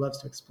works, and he loves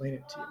to explain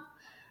it to you.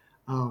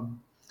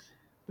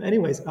 But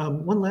anyways,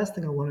 one last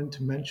thing I wanted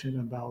to mention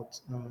about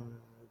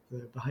the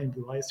Behind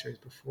Blue Eyes series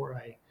before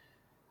I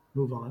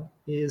move on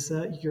is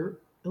your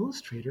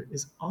illustrator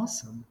is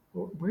awesome.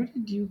 Where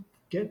did you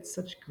get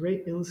such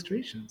great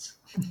illustrations?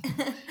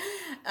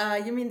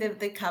 You mean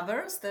the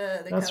covers,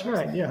 the That's covers?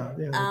 right. Yeah,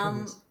 yeah, the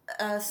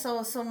covers.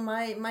 So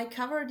my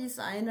cover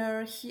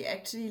designer, he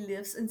actually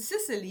lives in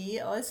Sicily,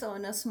 also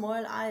on a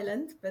small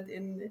island, but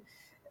in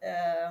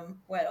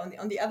well,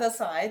 on the other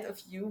side of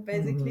you, Hmm.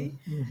 basically.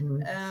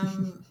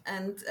 Hmm.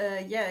 And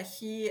yeah,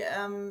 he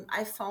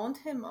I found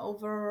him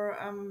over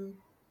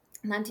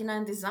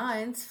 99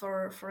 Designs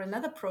for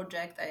another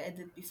project I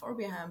did before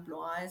Behind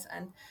Blue Eyes,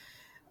 and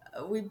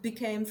we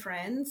became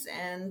friends,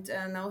 and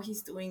now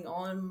he's doing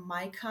all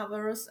my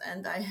covers,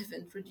 and I have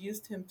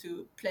introduced him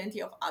to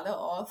plenty of other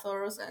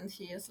authors, and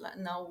he is like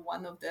now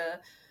one of the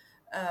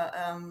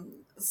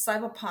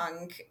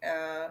cyberpunk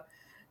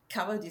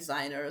cover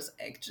designers,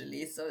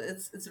 actually. So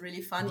it's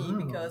really funny Wow.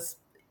 because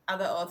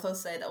other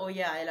authors said, oh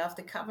yeah, I love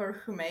the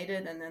cover, who made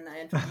it, and then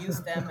I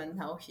introduced them, and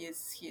now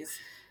he's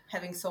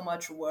having so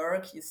much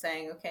work, he's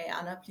saying, okay,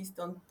 Anna, please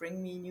don't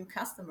bring me new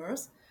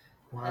customers.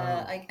 Wow.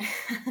 I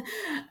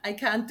I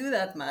can't do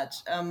that much.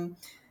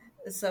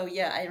 So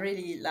yeah, I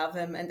really love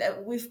him, and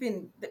we've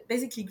been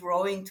basically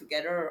growing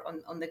together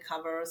on the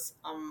covers.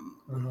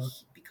 Uh-huh.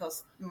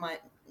 Because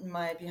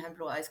my Behind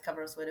Blue Eyes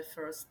covers were the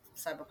first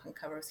cyberpunk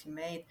covers he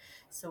made,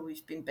 so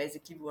we've been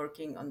basically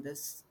working on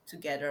this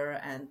together,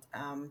 and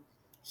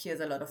he has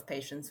a lot of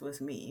patience with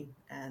me,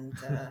 and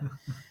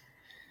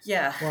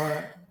yeah.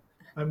 Well,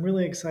 I'm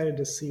really excited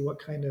to see what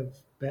kind of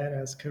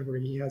badass cover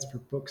he has for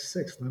book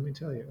 6. Let me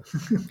tell you,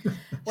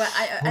 Well,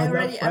 when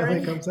that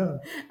finally comes out.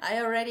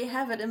 I already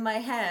have it in my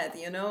head,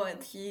 and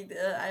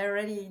I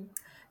already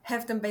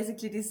have them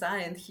basically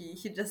designed. He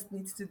just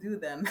needs to do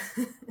them.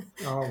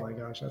 Oh my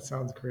gosh, that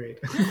sounds great.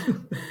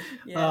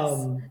 Yes.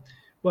 um,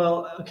 well,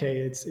 okay,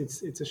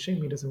 it's a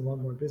shame he doesn't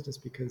want more business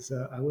because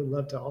I would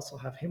love to also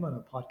have him on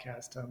a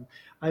podcast.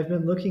 I've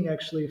been looking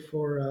actually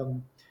for,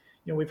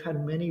 we've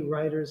had many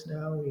writers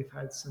now. We've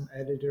had some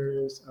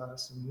editors,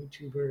 some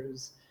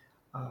YouTubers,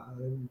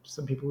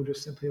 some people who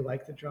just simply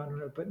like the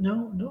genre, but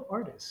no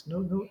artists, no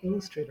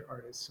illustrator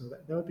artists. So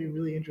that would be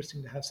really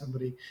interesting to have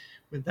somebody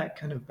with that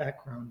kind of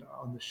background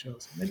on the show.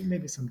 So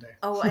maybe someday.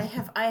 Oh,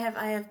 I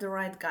have the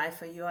right guy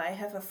for you. I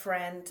have a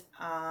friend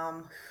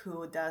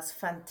who does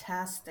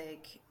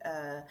fantastic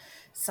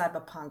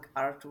cyberpunk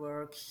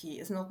artwork. He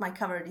is not my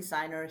cover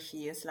designer.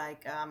 He is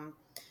like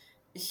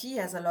he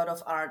has a lot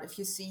of art. If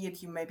you see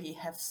it, you maybe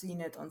have seen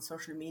it on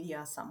social media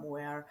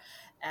somewhere,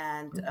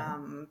 and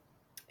Okay.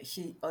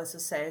 he also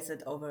sells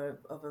it over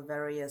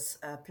various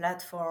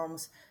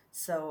platforms.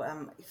 So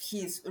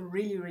he's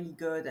really really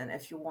good, and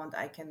if you want,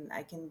 I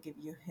can give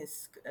you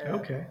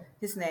Okay.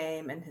 his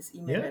name and his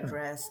email Yeah.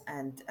 address,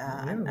 and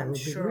Yeah, that I'm would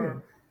be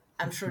great.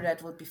 sure that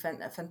would be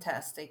a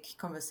fantastic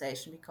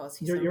conversation because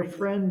he's Your a your really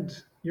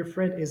friend your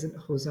friend isn't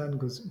Josan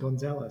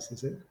Gonzalez,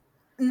 is it?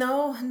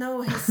 no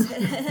his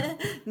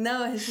no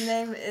his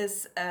name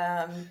is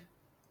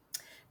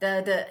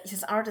the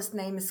his artist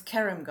name is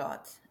Karim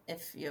God.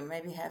 If you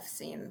maybe have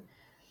seen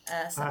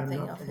I'm something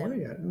not of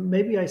familiar him. yet.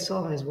 Maybe I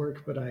saw his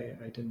work, but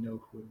I didn't know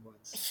who it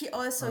was. He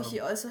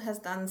Um, also has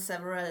done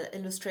several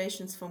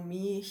illustrations for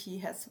me. He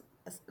has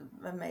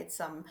made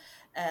some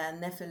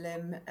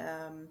Nephilim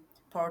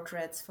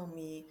portraits for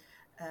me.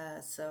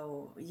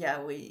 So yeah,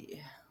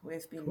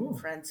 we've been cool.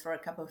 friends for a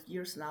couple of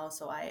years now.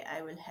 So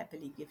I will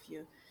happily give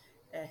you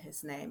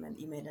his name and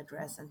email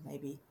address, and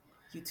maybe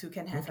you two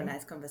can have a Okay.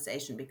 nice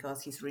conversation because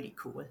he's really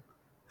cool.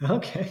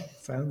 Okay,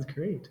 sounds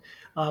great.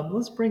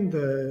 Let's bring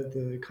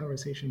the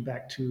conversation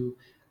back to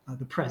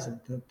the present,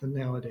 the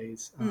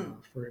nowadays,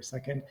 Mm. for a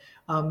second.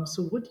 So,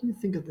 what do you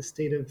think of the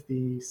state of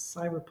the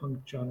cyberpunk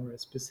genre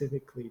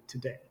specifically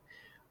today?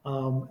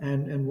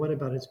 And what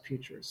about its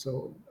future?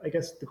 So, I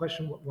guess the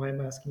question why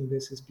I'm asking you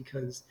this is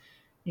because,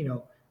 you know,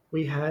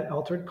 we had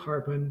Altered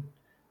Carbon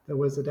that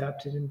was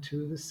adapted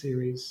into the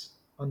series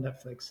on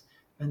Netflix,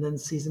 and then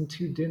season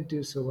 2 didn't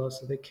do so well,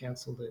 so they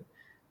canceled it.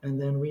 And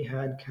then we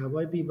had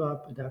Cowboy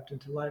Bebop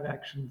adapted to live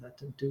action. That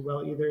didn't do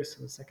well either,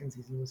 so the second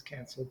season was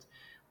canceled.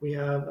 We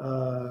have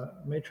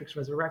Matrix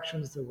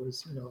Resurrections that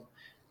was,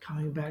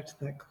 coming back to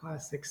that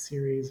classic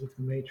series of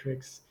the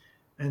Matrix.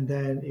 And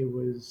then it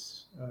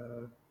was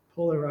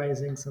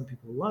polarizing. Some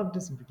people loved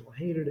it, some people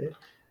hated it.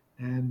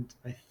 And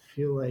I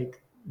feel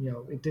like,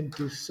 it didn't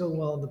do so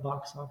well in the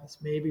box office,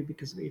 maybe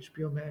because of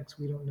HBO Max,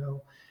 we don't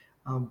know.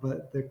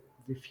 But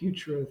the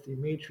future of the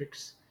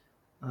Matrix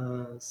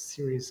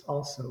series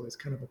also is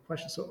kind of a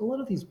question. So a lot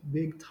of these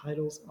big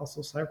titles,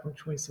 also Cyberpunk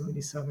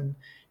 2077,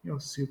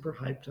 super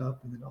hyped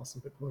up and then also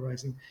a bit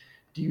polarizing.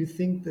 Do you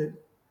think that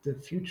the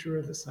future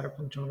of the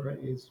cyberpunk genre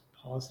is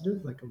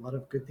positive? Like a lot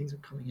of good things are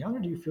coming out, or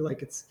do you feel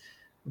like it's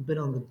a bit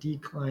on the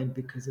decline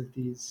because of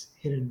these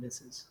hit and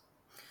misses?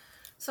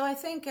 So I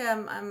think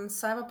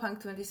Cyberpunk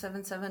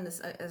 2077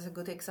 is a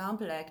good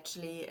example.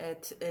 Actually,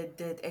 it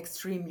did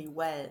extremely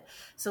well.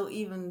 So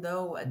even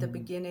though at the Mm.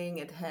 beginning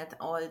it had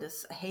all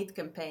this hate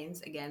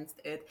campaigns against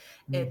it,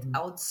 it Hmm.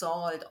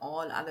 outsold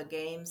all other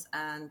games.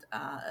 And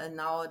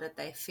now that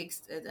they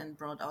fixed it and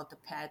brought out the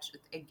patch,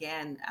 it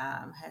again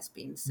has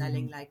been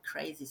selling Hmm. like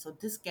crazy. So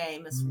this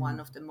game is one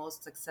Mm. of the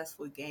most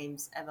successful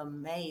games ever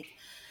made,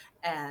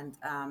 and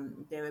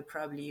they will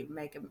probably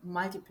make a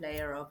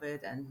multiplayer of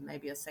it and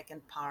maybe a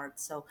second part.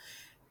 So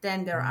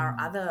then there are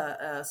Mm. other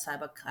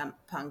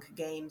cyberpunk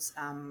games.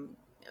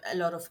 A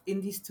lot of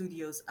indie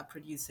studios are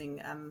producing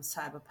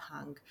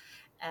cyberpunk,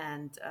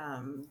 and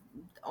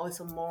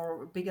also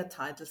more bigger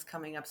titles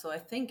coming up. So I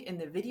think in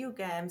the video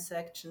game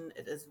section,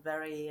 it is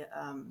very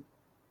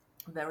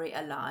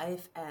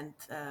alive, and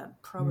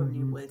probably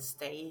Hmm. will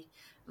stay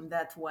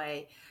that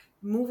way.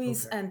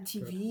 Movies Okay, and good.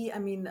 TV, I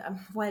mean,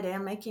 while they're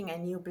making a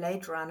new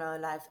Blade Runner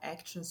live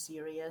action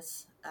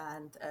series,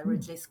 and Hmm.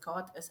 Ridley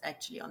Scott is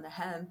actually on the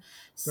helm.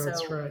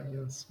 That's So, right.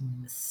 Yes.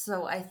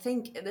 Mm. I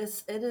think it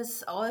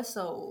is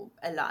also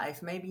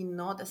alive, maybe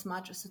not as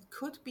much as it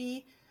could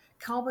be.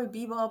 Cowboy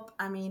Bebop,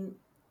 I mean,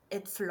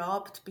 it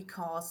flopped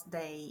because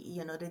they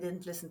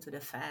didn't listen to the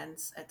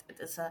fans. It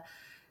is a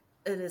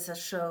it is a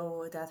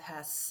show that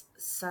has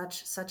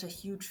such a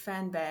huge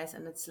fan base,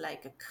 and it's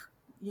like a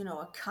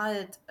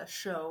cult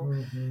show.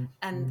 Mm-hmm.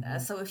 And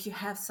Mm-hmm. so if you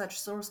have such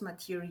source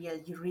material,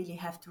 you really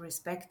have to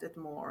respect it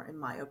more, in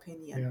my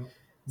opinion. Yeah.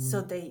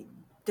 So they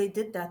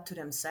did that to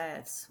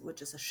themselves,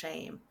 which is a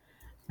shame.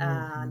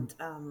 Mm-hmm. And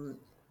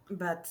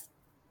but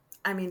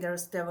I mean,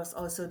 there was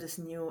also this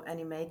new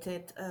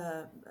animated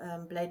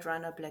Blade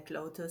Runner Black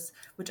Lotus,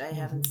 which I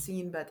haven't Mm-hmm.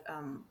 seen, but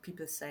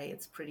people say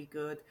it's pretty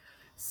good.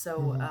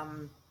 So Mm-hmm.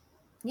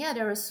 yeah,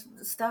 there is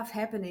stuff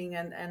happening,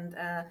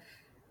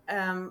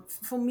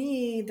 for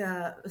me,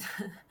 the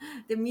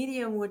the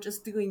medium which is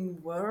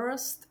doing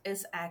worst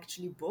is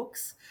actually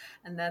books,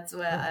 and that's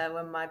Oh.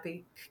 where my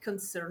big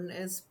concern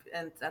is,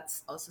 and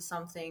that's also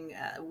something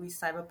we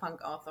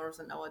cyberpunk authors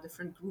and our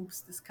different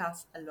groups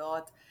discuss a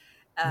lot.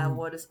 Mm.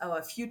 What is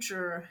our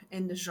future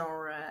in the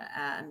genre?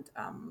 And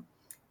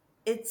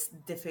it's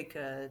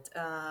difficult.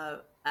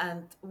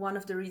 And one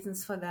of the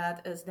reasons for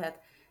that is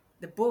that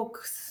the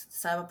books,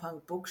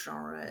 cyberpunk book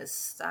genre, is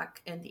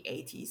stuck in the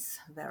 80s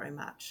very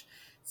much.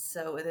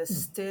 So it is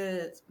Mm.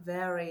 still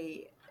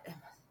very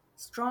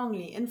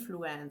strongly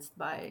influenced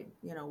by,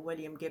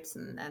 William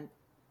Gibson and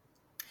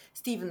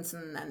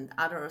Stevenson and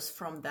others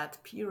from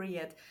that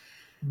period.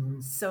 Mm.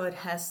 So it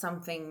has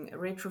something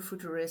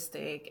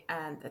retrofuturistic,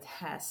 and it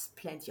has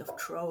plenty of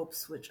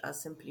tropes which are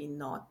simply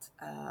not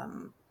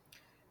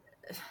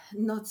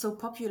so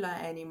popular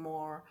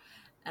anymore.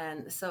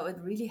 And so it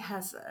really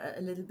has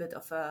a little bit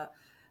of a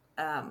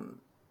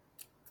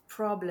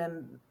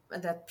problem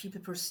that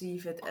people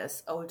perceive it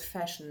as old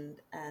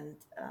fashioned and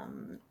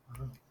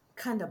Wow.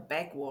 kind of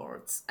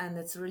backwards. And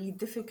it's really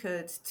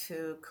difficult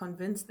to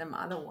convince them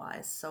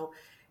otherwise. So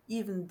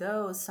even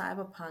though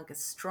cyberpunk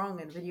is strong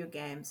in video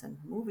games and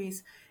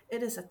movies,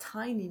 it is a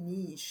tiny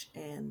niche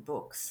in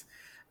books.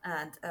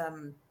 And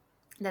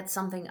that's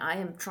something I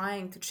am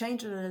trying to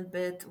change a little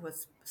bit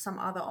with some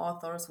other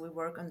authors. We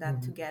work on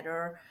that Mm-hmm.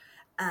 together.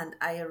 And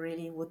I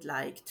really would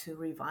like to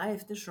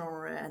revive the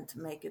genre and to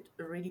make it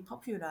really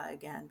popular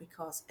again,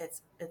 because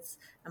it's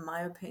in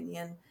my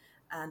opinion,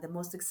 the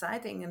most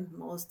exciting and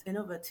most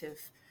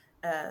innovative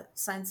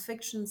science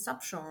fiction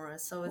subgenre.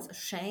 So it's a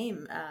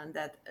shame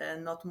that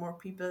not more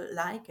people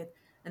like it,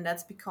 and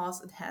that's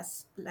because it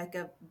has like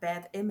a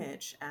bad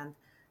image. And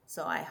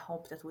so I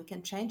hope that we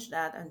can change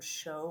that and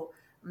show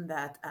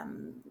that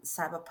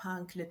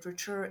cyberpunk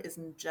literature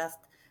isn't just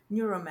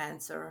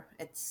neuromancer,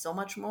 it's so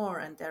much more,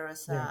 and there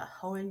is Yeah. a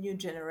whole new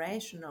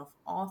generation of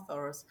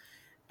authors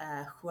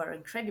who are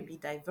incredibly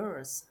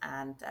diverse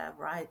and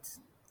write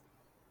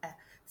uh,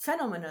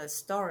 phenomenal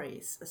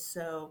stories.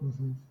 So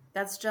Mm-hmm.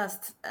 that's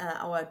just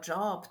our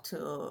job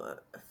to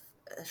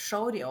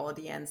show the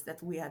audience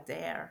that we are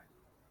there.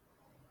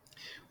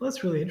 Well,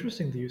 that's really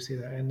interesting that you say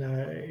that, and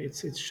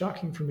it's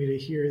shocking for me to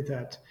hear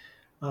that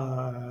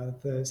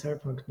the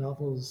cyberpunk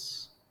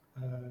novels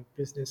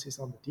business is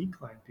on the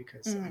decline.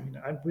 Because I Mm,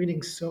 mean, I'm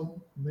reading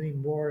so many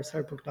more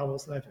cyberpunk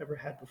novels than I've ever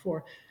had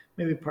before.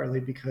 Maybe partly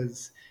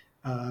because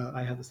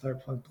I have the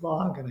cyberpunk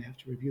blog and I have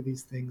to review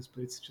these things,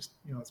 but it's just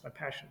it's my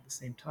passion at the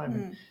same time.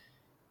 mm.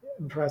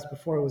 And perhaps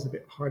before it was a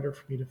bit harder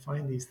for me to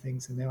find these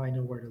things, and now I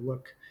know where to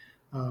look.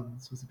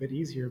 So it's a bit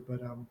easier.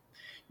 But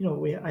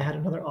I had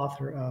another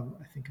author,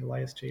 I think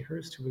Elias J.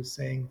 Hurst, who was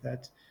saying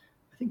that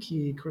I think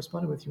he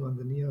corresponded with you on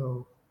the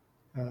Neo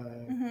uh,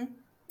 Hmm.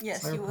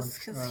 Yes, he cyberpunk was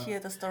here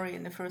the story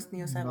in the first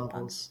Neo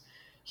Cyberpunk. novels.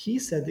 He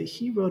said that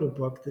he wrote a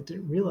book that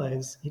didn't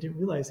realize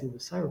he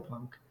was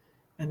cyberpunk,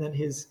 and then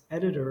his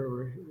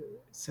editor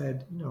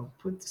said,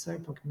 put the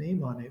cyberpunk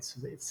name on it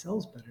so that it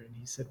sells better. And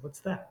he said, "What's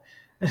that?"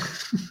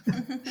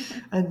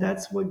 And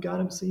that's what got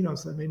him. So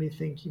so it made me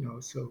think.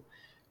 So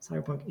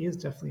cyberpunk is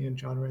definitely a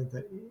genre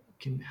that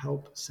can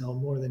help sell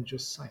more than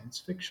just science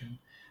fiction.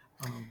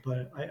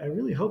 But I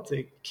really hope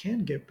they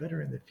can get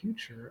better in the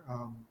future.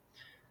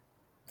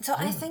 So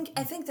I Yeah. think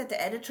I think that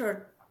the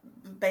editor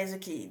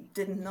basically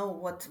didn't know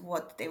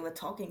what they were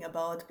talking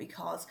about,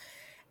 because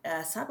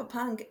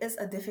cyberpunk is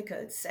a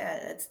difficult sell.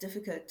 It's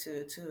difficult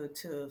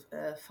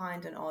to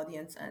find an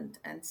audience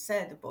and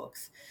sell the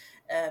books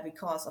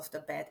because of the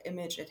bad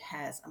image it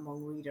has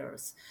among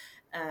readers.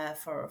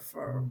 For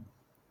Mm,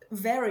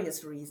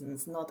 various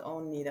reasons, not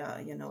only the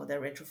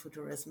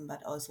retrofuturism,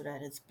 but also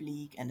that it's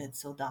bleak and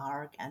it's so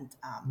dark, and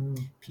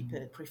mm,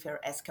 people prefer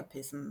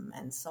escapism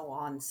and so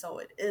on. So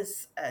it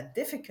is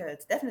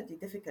difficult, definitely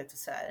difficult to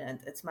sell,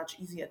 and it's much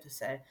easier to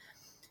sell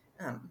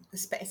a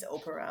space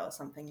opera or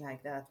something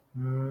like that.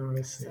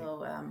 I see.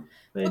 So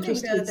But it putting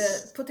just the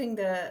it's putting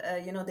the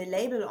the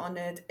label on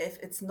it, if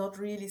it's not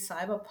really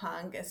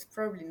cyberpunk, is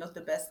probably not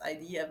the best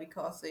idea,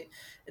 because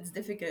it's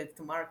difficult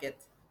to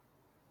market.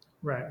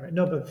 right.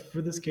 No, but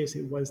for this case,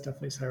 it was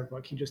definitely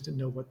cyberpunk. He just didn't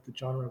know what the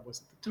genre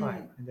was at the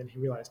time, Mm, and then he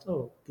realized,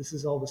 oh, this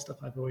is all the stuff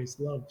I've always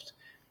loved.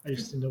 I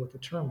just didn't know what the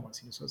term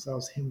was. So that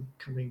was him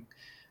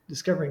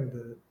discovering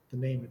the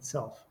name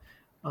itself.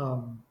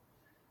 Um,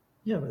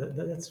 yeah, but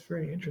that's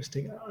very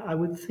interesting. I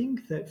would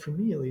think that for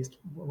me, at least,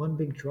 one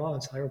big draw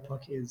of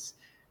cyberpunk is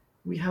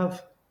we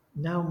have.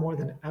 now more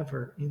than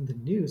ever in the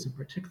news in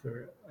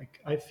particular, like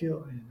I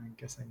feel, and I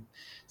guess I'm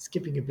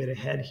skipping a bit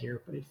ahead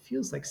here, but it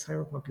feels like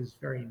cyberpunk is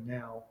very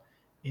now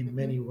in Hmm.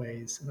 many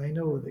ways. And I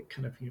know that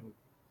kind of,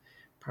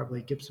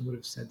 probably Gibson would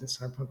have said that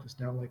cyberpunk was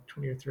now like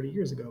 20 or 30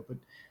 years ago, but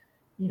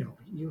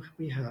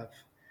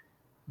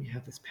we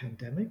have this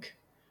pandemic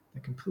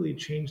that completely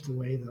changed the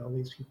way that all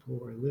these people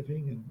were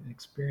living and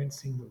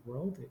experiencing the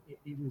world.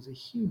 It was a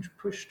huge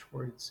push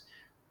towards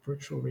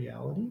virtual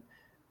reality.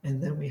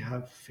 And then we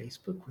have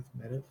Facebook with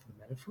the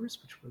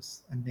Metaverse, which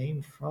was a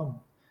name from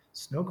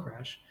Snow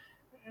Crash.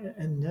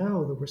 And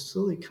now that we're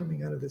slowly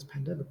coming out of this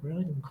pandemic, we're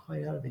not even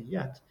quite out of it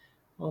yet.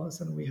 All of a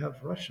sudden, we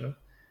have Russia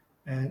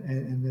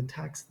and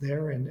attacks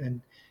there.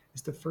 And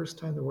it's the first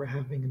time that we're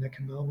having an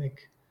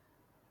economic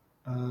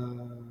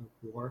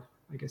war,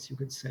 I guess you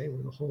could say,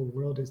 where the whole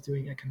world is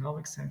doing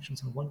economic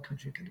sanctions on one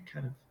country to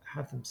kind of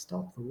have them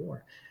stop the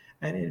war.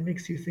 And it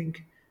makes you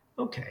think,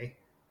 okay,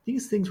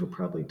 these things were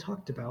probably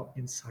talked about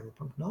in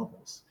cyberpunk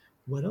novels.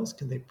 What else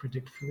can they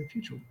predict for the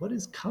future? What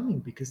is coming?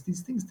 Because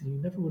these things that you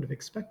never would have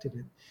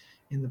expected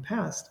in the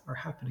past are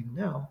happening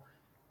now.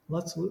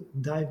 Let's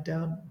dive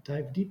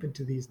deep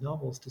into these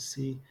novels to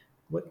see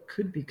what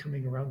could be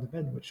coming around the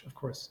bend, which, of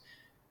course,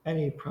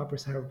 any proper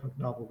cyberpunk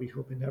novel, we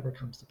hope it never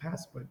comes to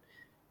pass, but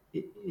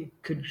it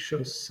could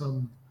show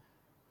some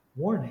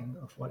warning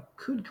of what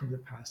could come to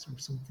pass or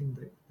something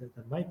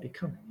that might be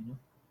coming.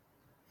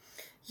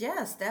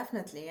 Yes,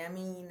 definitely. I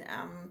mean,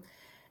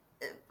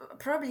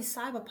 probably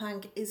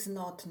cyberpunk is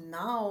not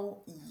now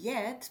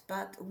yet,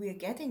 but we're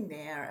getting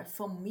there.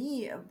 For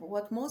me,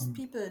 what most Mm,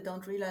 people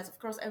don't realize, of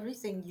course,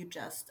 everything you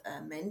just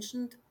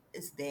mentioned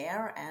is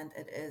there and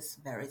it is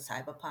very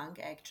cyberpunk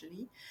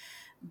actually.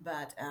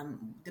 But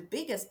the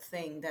biggest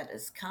thing that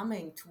is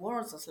coming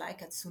towards us,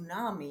 like a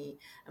tsunami,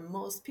 and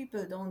most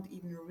people don't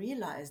even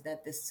realize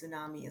that this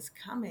tsunami is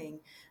coming,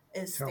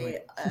 tell me.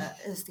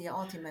 is the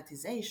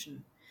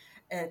automatization.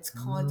 It's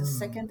called the Mm,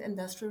 second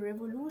industrial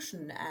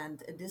revolution,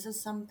 and this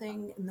is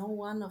something no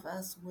one of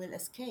us will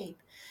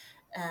escape.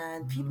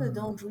 And people mm,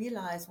 don't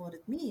realize what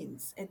it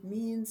means. It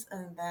means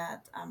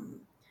that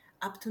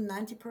up to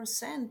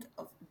 90%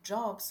 of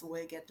jobs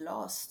will get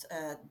lost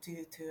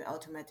due to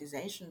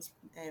automatizations,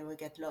 they will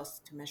get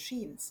lost to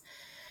machines.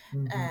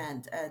 mhm,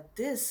 And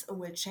this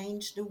will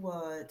change the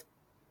world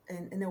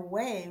in a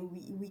way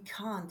we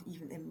can't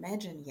even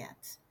imagine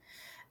yet.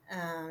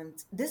 And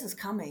this is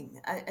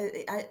coming.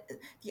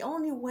 The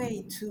only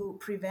way to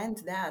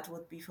prevent that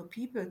would be for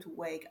people to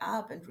wake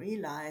up and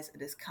realize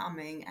it is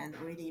coming and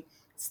really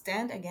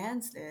stand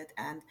against it.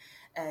 And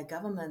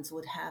governments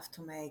would have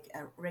to make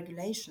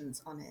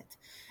regulations on it.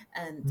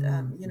 And,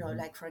 mm, mhm,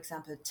 like, for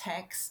example,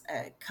 tax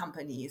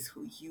companies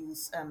who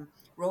use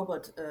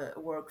robot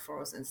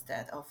workforce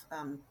instead of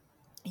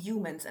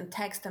humans and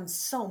tax them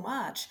so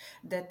much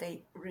that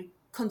they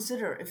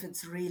consider if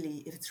it's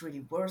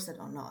really worth it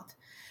or not.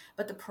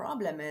 But the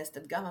problem is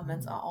that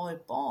governments mm, are all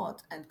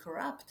bought and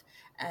corrupt,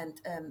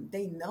 and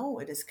they know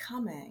it is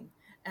coming.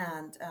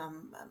 And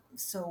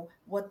so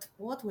what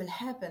will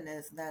happen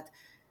is that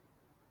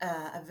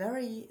a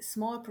very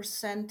small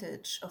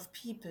percentage of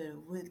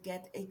people will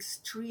get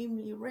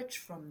extremely rich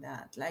from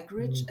that, like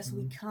rich as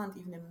we mhm. can't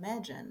even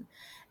imagine,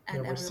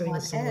 Yeah, and we're seeing everyone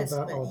some of else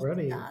that will eat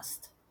the already.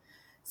 dust.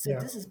 So Yeah,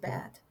 this is yeah,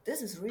 bad.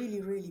 This is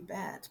really, really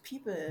bad.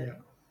 People yeah,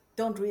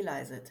 don't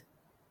realize it.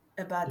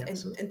 But yeah.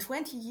 So, in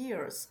 20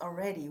 years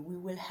already, we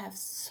will have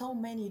so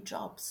many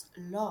jobs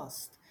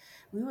lost.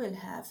 We will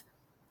have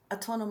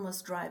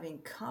autonomous driving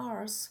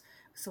cars.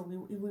 So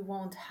we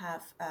won't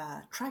have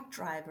truck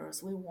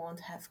drivers, we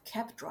won't have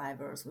cab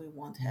drivers, we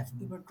won't have mhm,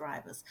 Uber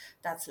drivers.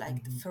 That's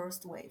like the mhm,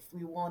 first wave.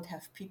 We won't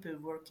have people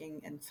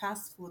working in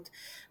fast food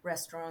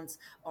restaurants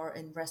or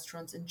in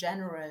restaurants in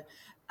general.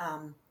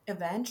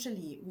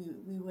 Eventually,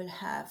 we will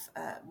have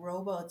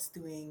robots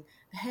doing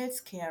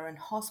healthcare in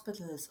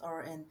hospitals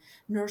or in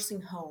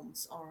nursing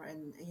homes or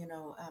in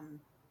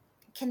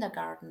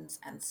kindergartens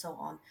and so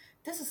on.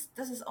 This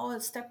is all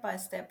step by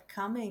step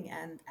coming,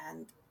 and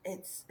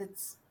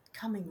it's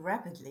coming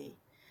rapidly.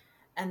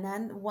 And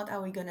then what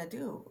are we gonna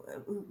do?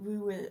 We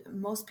will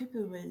Most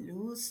people will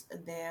lose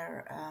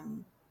their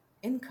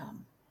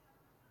income.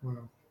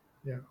 wow.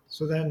 Yeah.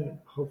 So then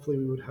hopefully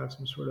we would have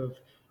some sort of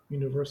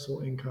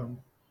universal income,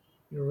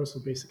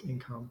 universal basic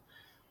income,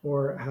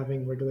 or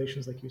having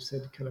regulations, like you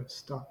said, to kind of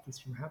stop this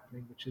from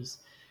happening, which is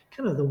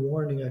kind of the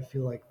warning I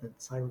feel like that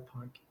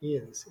cyberpunk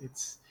is.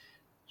 It's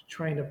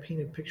trying to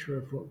paint a picture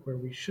of where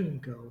we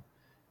shouldn't go.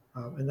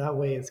 And that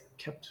way it's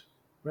kept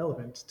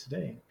relevant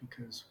today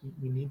because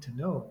we need to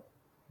know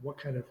what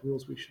kind of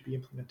rules we should be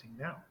implementing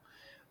now.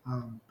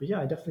 But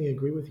yeah, I definitely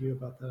agree with you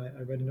about that.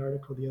 I read an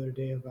article the other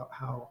day about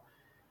how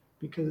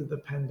because of the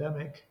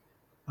pandemic,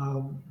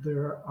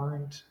 there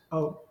aren't,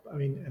 I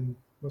mean, and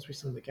most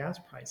recently the gas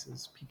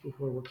prices, people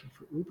who are working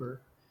for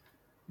Uber,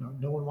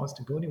 no one wants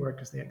to go anywhere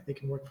because they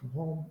can work from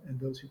home. And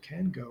those who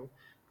can go,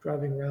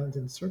 driving around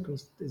in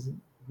circles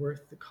isn't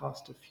worth the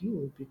cost of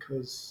fuel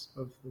because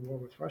of the war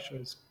with Russia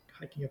is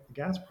hiking up the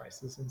gas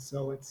prices. And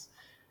so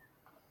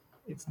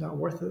it's not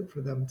worth it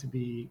for them to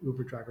be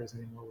Uber drivers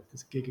anymore with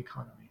this gig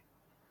economy.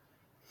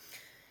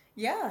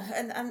 Yeah,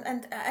 and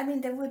I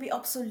mean they will be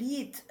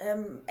obsolete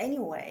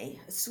anyway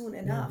soon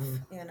Mm-hmm.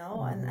 enough, you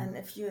know. Mm-hmm. And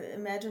if you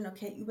imagine,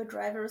 okay, Uber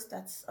drivers,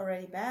 that's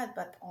already bad,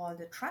 but all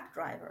the truck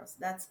drivers,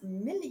 that's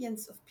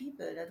millions of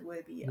people that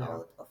will be Yeah.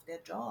 out of their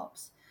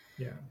jobs.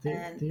 Yeah.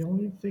 And The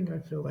only thing I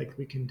feel like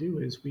we can do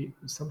is we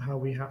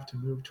have to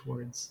move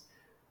towards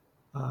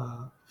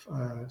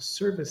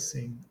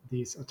servicing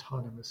these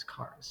autonomous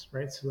cars,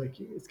 right? So like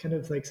it's kind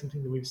of like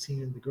something that we've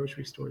seen in the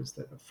grocery stores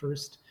that at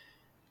first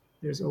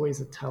there's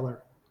always a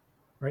teller,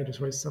 right? There's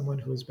always someone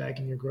who is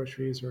bagging your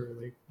groceries or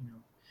like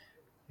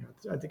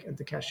at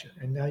the cashier,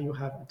 and now you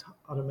have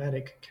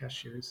automatic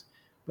cashiers,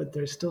 but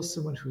there's still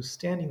someone who's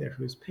standing there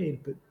who's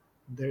paid, but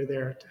they're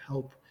there to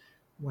help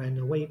when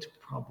a weight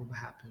problem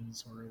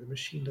happens or the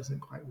machine doesn't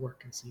quite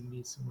work, and so you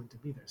need someone to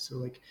be there. So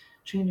like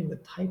changing the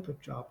type of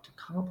job to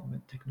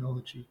complement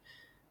technology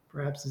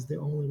perhaps is the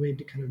only way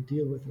to kind of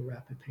deal with the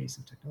rapid pace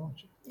of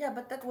technology. yeah,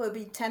 but that will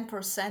be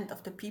 10%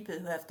 of the people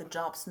who have the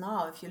jobs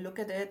now. If you look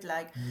at it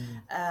like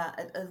Mm,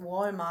 at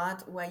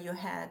Walmart, where you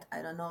had,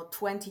 I don't know,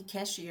 20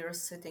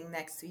 cashiers sitting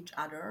next to each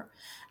other,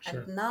 and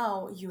sure.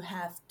 now you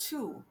have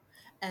two.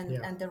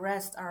 Yeah. And the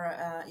rest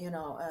are,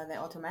 the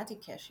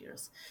automatic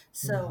cashiers.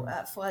 So Hmm.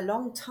 for a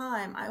long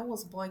time, I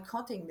was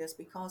boycotting this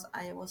because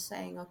I was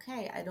saying,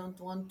 okay, I don't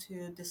want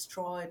to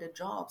destroy the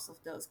jobs of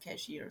those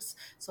cashiers.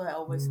 So I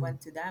always Mm,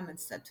 went to them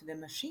instead to the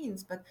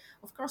machines. But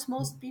of course,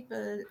 most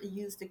people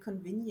use the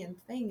convenient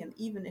thing. And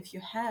even if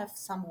you have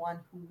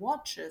someone who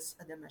watches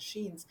the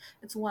machines,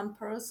 it's one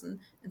person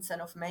instead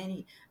of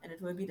many. And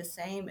it will be the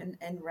same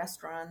in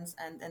restaurants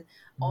and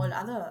all mm,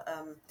 other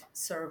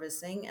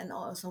servicing and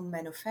also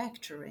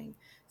manufacturing.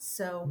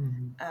 So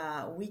mm.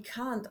 we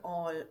can't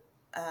all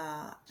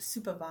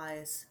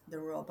supervise the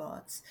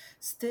robots.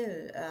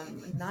 Still,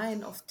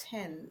 9 of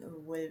 10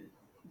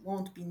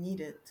 won't be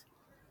needed.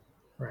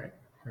 Right,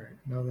 right.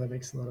 No, that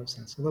makes a lot of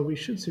sense. Although we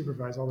should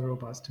supervise all the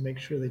robots to make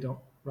sure they don't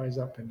rise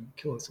up and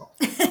kill us all.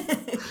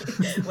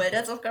 Well,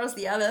 that's of course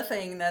the other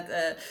thing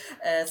that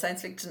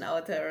science fiction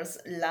authors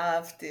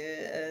love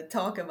to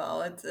talk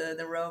about,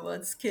 the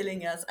robots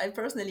killing us. I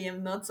personally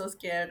am not so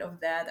scared of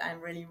that.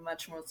 I'm really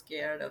much more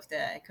scared of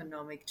the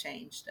economic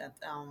change that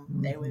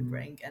they will Hmm.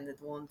 bring, and it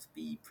won't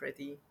be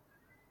pretty.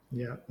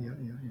 Yeah, yeah,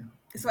 yeah, yeah.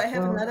 So I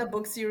have Well, another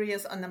book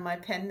series under my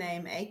pen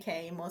name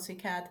AK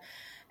Mosicat,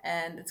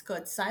 and it's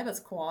called Cyber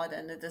Squad,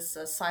 and it is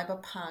a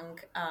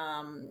cyberpunk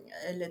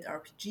lit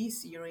RPG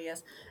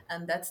series,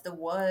 and that's the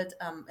world.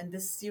 In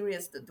this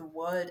series, the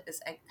world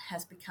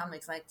has become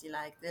exactly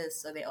like this.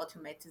 So the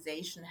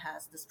automatization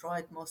has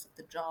destroyed most of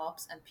the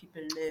jobs, and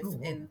people live oh,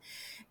 wow.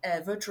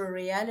 in virtual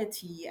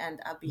reality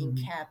and are being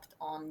Hmm. kept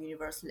on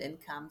universal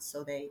income,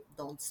 so they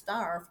don't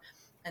starve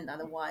and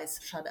otherwise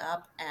shut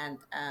up and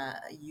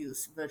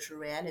use virtual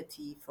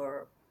reality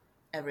for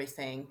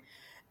everything.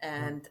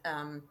 Wow. And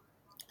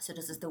so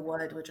this is the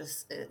world which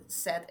is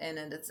set in,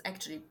 and it's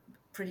actually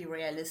pretty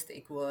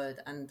realistic world.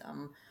 And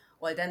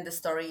well, then the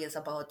story is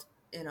about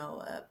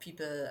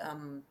people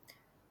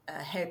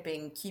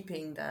helping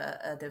keeping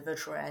the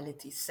virtual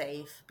reality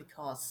safe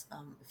because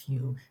if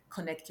you Hmm.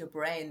 connect your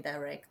brain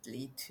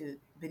directly to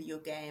video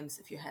games,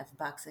 if you have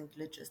bugs and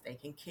glitches, they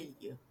can kill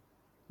you.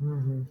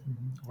 Hmm. Hmm.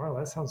 Wow,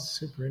 that sounds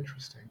super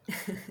interesting.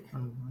 I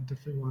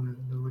definitely want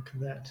to look at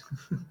that.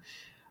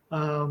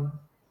 um,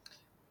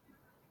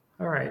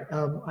 all right.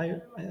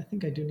 I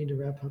think I do need to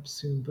wrap up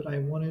soon, but I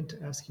wanted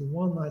to ask you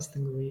one last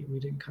thing that we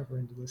didn't cover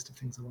in the list of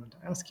things I wanted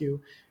to ask you,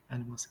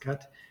 Anna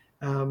Mosakat.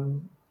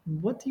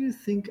 What do you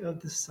think of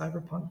the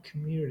cyberpunk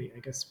community? I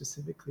guess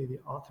specifically the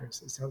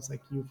authors. It sounds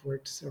like you've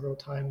worked several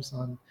times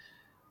on,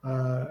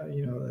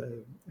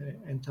 an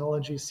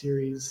anthology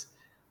series.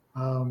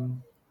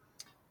 Um,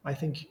 I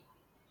think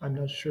I'm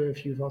not sure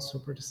if you've also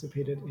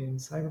participated in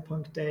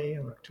Cyberpunk Day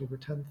on October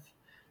 10th.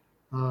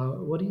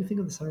 What do you think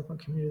of the cyberpunk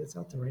community that's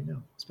out there right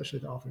now, especially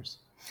the authors?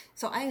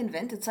 So I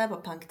invented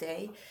Cyberpunk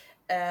Day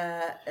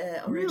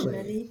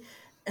Really? originally.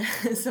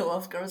 So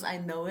of course I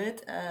know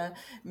it.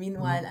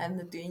 Meanwhile, Mm, I'm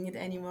not doing it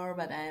anymore,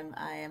 but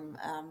I am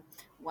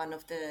one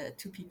of the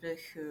two people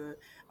who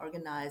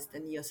organized the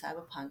Neo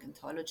Cyberpunk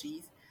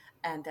anthologies,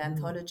 and the mm,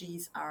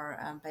 anthologies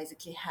are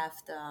basically have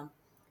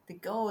the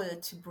goal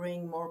to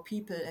bring more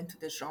people into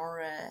the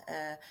genre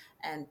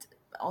and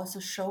also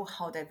show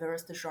how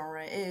diverse the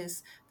genre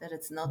is. That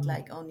it's not mm,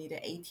 like only the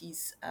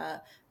 80s.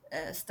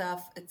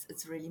 Stuff.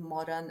 It's really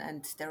modern,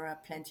 and there are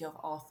plenty of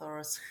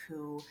authors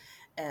who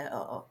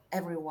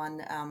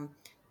everyone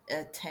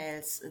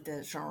tells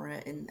the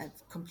genre in a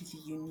completely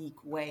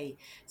unique way.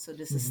 So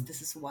mhm,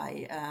 this is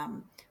why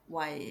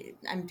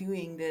I'm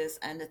doing this,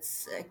 and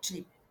it's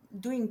actually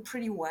doing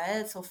pretty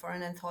well. So for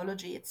an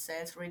anthology, it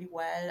sells really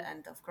well,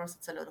 and of course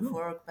it's a lot of oh,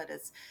 work, but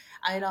it's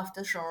I love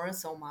the genre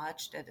so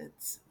much that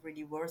it's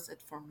really worth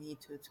it for me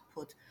to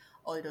put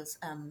all those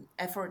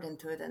effort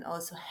into it and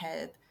also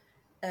help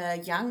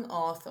young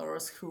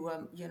authors who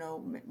are,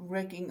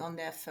 working on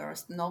their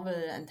first novel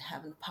and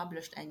haven't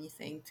published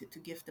anything, to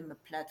give them a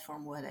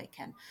platform where they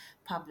can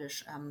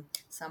publish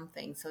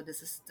something. So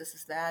this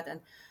is that.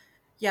 And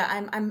yeah,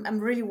 I'm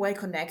really well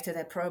connected.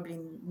 I probably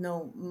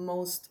know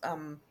most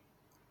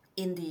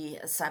indie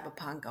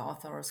cyberpunk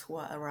authors who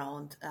are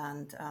around,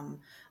 and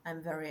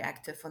I'm very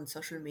active on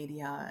social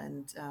media,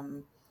 and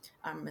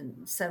I'm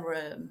in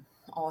several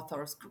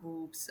authors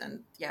groups,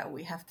 and yeah,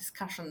 we have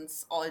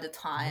discussions all the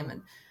time Oh,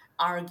 and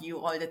argue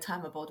all the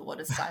time about what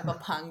is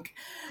cyberpunk.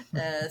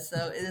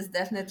 So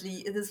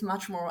it is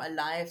much more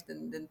alive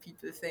than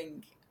people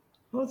think.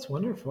 well, that's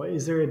wonderful.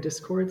 Is there a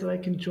Discord that I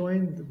can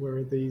join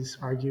where these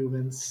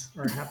arguments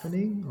are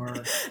happening,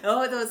 or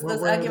Oh, those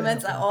where are they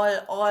arguments are happening?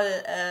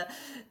 all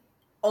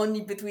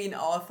only between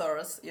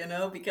authors,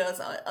 because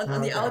on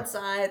Oh, the okay.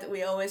 outside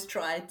we always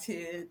try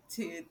to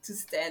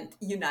stand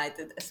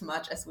united as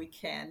much as we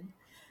can,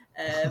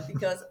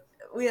 because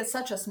we are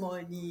such a small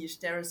niche.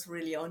 There is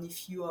really only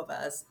few of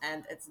us,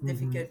 and it's Hmm.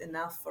 difficult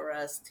enough for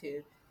us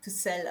to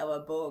sell our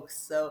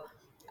books. So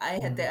I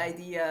had the Hmm.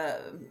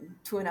 idea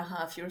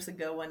 2.5 years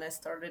ago when I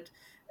started,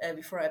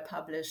 before I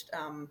published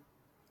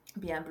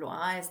Beyond Blue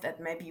Eyes,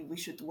 that maybe we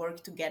should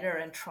work together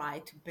and try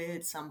to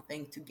build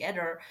something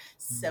together,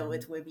 so Hmm.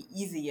 it will be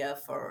easier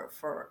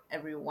for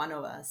every one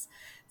of us.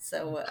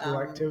 So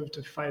Collective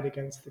to fight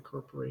against the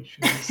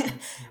corporations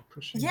that are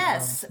pushing down.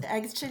 yes,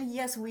 actually,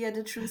 yes, we are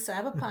the true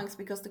cyberpunks,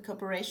 because the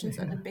corporations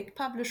are the Yeah. big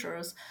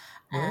publishers,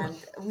 Yeah.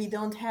 and we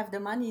don't have the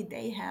money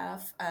they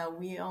have.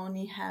 We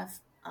only have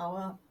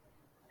our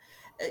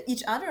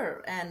each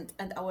other and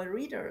our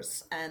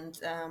readers. And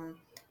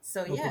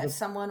so Well, yeah, if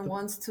someone the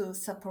wants to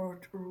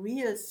support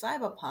real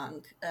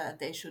cyberpunk,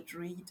 they should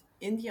read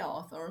indie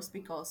authors,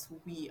 because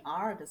we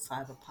are the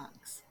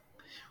cyberpunks.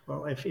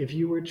 well, if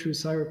you were true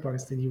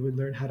cyberpunks, then you would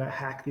learn how to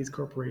hack these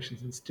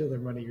corporations and steal their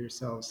money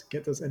yourselves.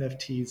 Get those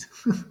NFTs.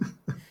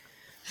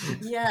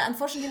 Yeah,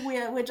 unfortunately,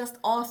 we're just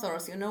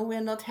authors.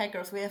 We're not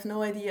hackers. We have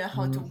no idea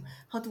how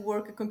to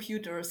work a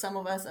computer. Some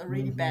of us are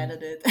really bad Mm-hmm.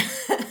 at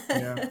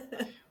Yeah.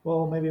 it.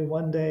 Well, maybe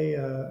one day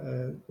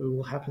it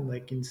will happen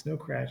like in Snow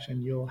Crash,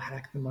 and you'll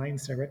hack the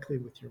minds directly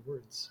with your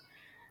words,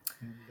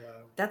 and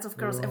That's of we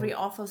course every will.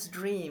 author's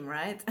dream,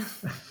 right?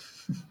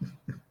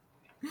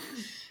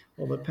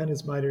 Well, the pen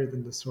is mightier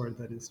than the sword.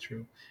 That is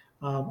true.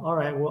 All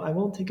right. Well, I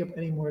won't take up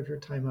any more of your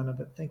time, Anna.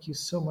 But thank you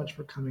so much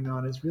for coming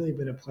on. It's really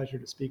been a pleasure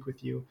to speak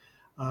with you.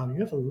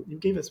 You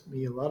gave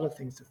me a lot of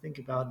things to think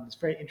about, and it's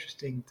very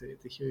interesting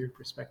to hear your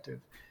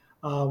perspective.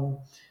 Um,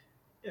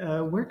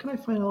 where can I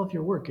find all of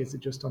your work? Is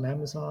it just on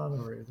Amazon,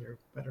 or are there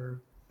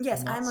better,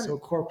 Yes, not I'm on. so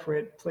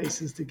corporate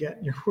places to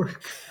get your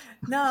work?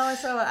 No,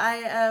 so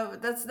I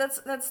that's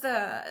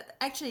the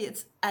actually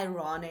it's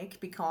ironic,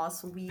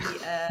 because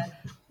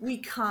we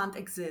can't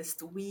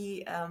exist.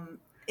 We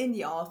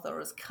indie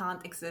authors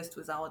can't exist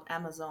without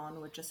Amazon,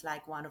 which is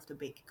like one of the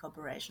big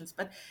corporations.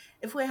 But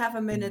if we have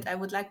a Hmm. minute, I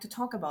would like to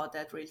talk about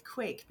that real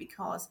quick,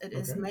 because it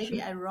is Okay,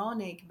 maybe sure.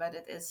 ironic, but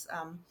it is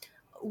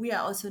we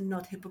are also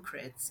not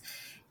hypocrites.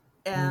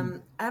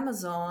 Mm,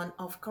 Amazon,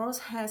 of course,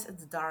 has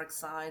its dark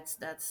sides.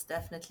 That's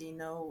definitely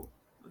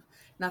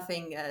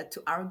nothing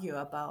to argue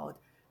about.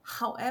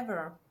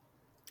 However,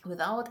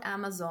 without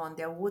Amazon,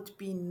 there would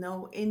be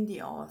no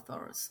indie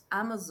authors.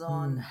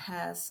 Amazon mm,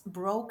 has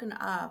broken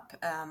up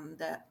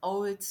the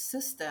old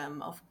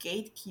system of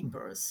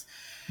gatekeepers,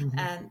 mhm,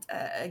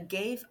 and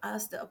gave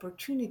us the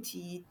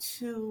opportunity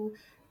to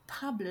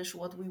publish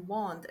what we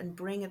want and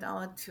bring it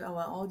out to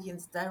our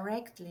audience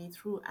directly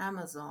through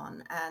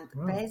Amazon. And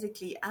wow.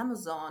 basically,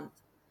 Amazon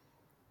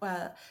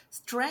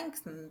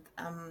strengthened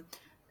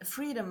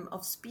freedom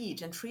of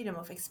speech and freedom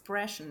of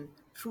expression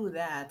through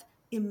that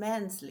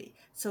immensely.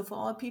 So for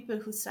all people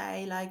who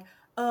say like,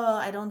 "Oh,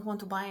 I don't want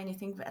to buy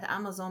anything at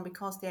Amazon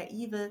because they're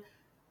evil,"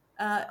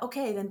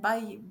 okay, then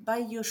buy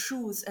your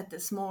shoes at the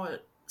small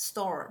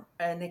store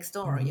next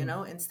door,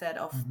 Mhm, instead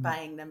of mhm,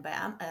 buying them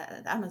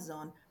at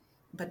Amazon.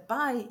 But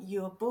buy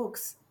your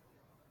books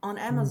on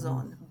mhm,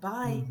 Amazon,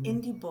 buy mhm,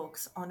 indie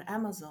books on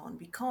Amazon,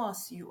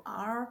 because you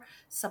are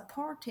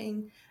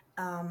supporting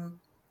um,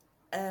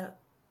 uh,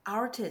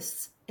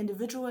 artists,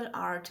 individual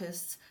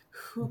artists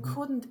who mhm,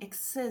 couldn't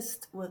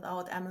exist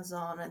without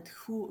Amazon, and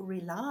who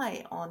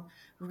rely on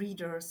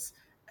readers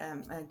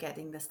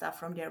getting the stuff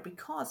from there,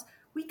 because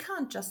we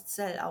can't just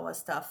sell our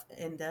stuff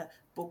in the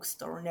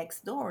bookstore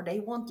next door. They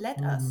won't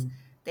let us. mhm,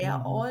 They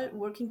are mhm, all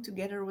working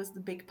together with the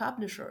big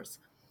publishers.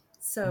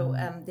 So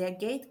mhm, they're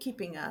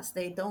gatekeeping us.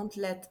 They don't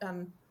let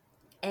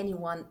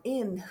anyone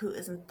in who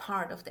isn't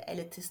part of the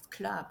elitist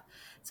club.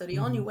 So the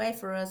only mhm. way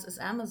for us is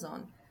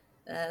Amazon.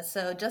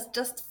 So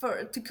just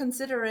for to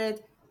consider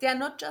it, they are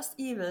not just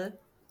evil;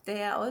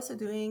 they are also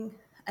doing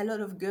a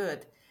lot of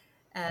good.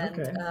 And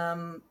Okay.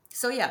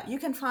 so yeah, you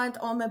can find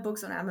all my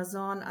books on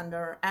Amazon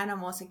under Anna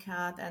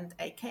Mossikat and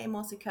AK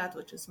Mossikat,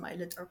 which is my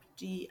lit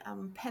RPG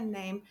pen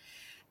name.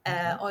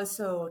 Okay.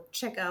 Also,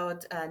 check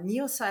out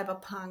Neo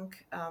Cyberpunk.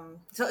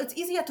 So it's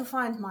easier to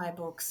find my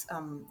books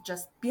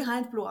just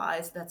behind Blue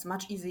Eyes. That's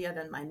much easier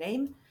than my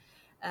name.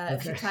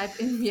 If you type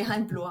in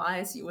Behind Blue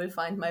Eyes, you will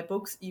find my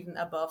books even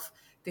above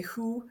The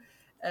Who.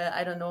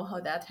 I don't know how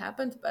that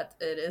happened, but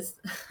it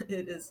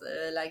is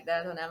like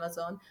that on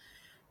Amazon.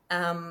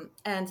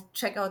 And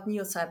check out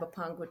Neo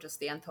Cyberpunk, which is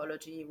the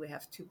anthology. We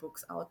have 2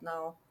 books out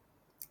now.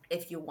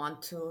 If you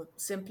want to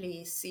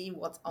simply see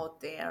what's out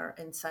there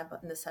in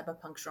the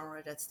cyberpunk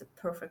genre, that's the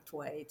perfect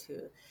way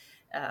to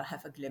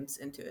have a glimpse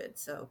into it.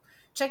 So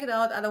check it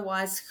out.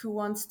 Otherwise, who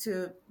wants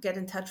to get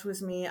in touch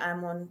with me?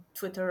 I'm on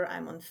Twitter,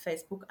 I'm on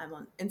Facebook, I'm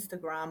on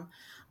Instagram,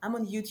 I'm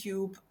on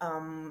YouTube.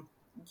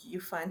 You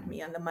find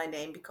me under my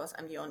name because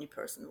I'm the only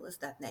person with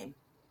that name.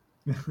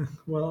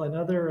 Well,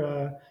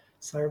 another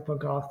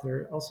cyberpunk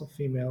author, also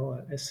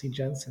female, S.C.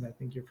 Jensen, I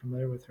think you're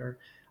familiar with her.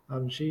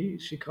 She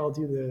called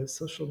you the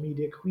social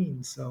media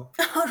queen, so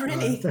oh,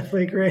 really? It's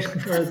definitely great.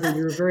 Or that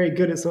you were very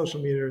good at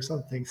social media or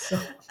something. So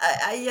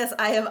yes,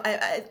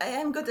 I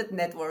am good at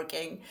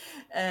networking,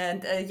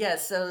 and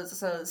yes,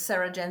 so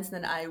Sarah Jensen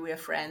and I, we are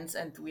friends,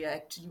 and we are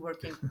actually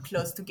working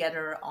close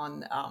together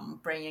on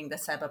bringing the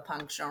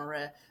cyberpunk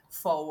genre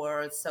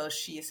forward. So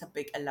she is a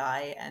big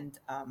ally, and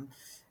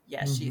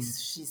yeah,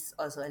 she's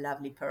also a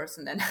lovely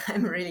person, and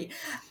I'm really,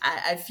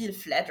 I feel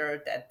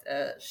flattered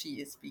that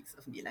she speaks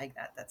of me like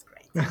that. That's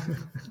great.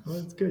 Well,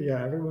 it's good.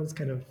 Yeah, everyone's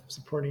kind of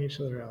supporting each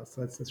other out,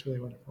 so that's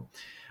really wonderful.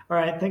 All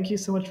right, thank you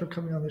so much for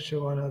coming on the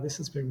show, Anna. This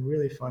has been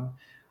really fun.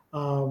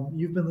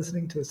 You've been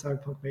listening to the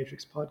Cyberpunk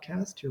Matrix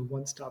podcast, your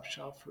one-stop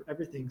shop for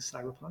everything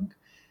cyberpunk.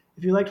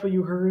 If you liked what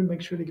you heard,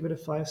 make sure to give it a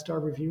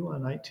 5-star review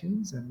on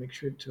iTunes, and make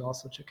sure to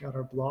also check out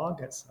our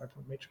blog at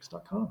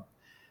cyberpunkmatrix.com.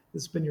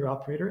 This has been your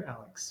operator,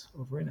 Alex.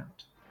 Over and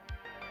out.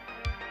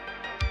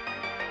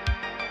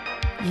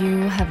 You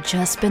have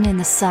just been in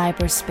the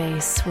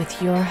cyberspace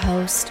with your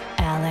host,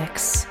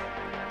 Alex.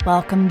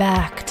 Welcome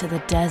back to the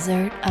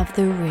desert of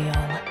the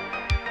real.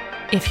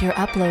 If your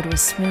upload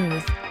was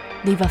smooth,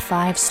 leave a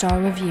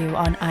 5-star review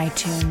on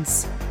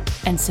iTunes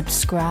and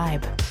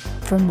subscribe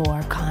for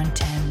more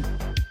content.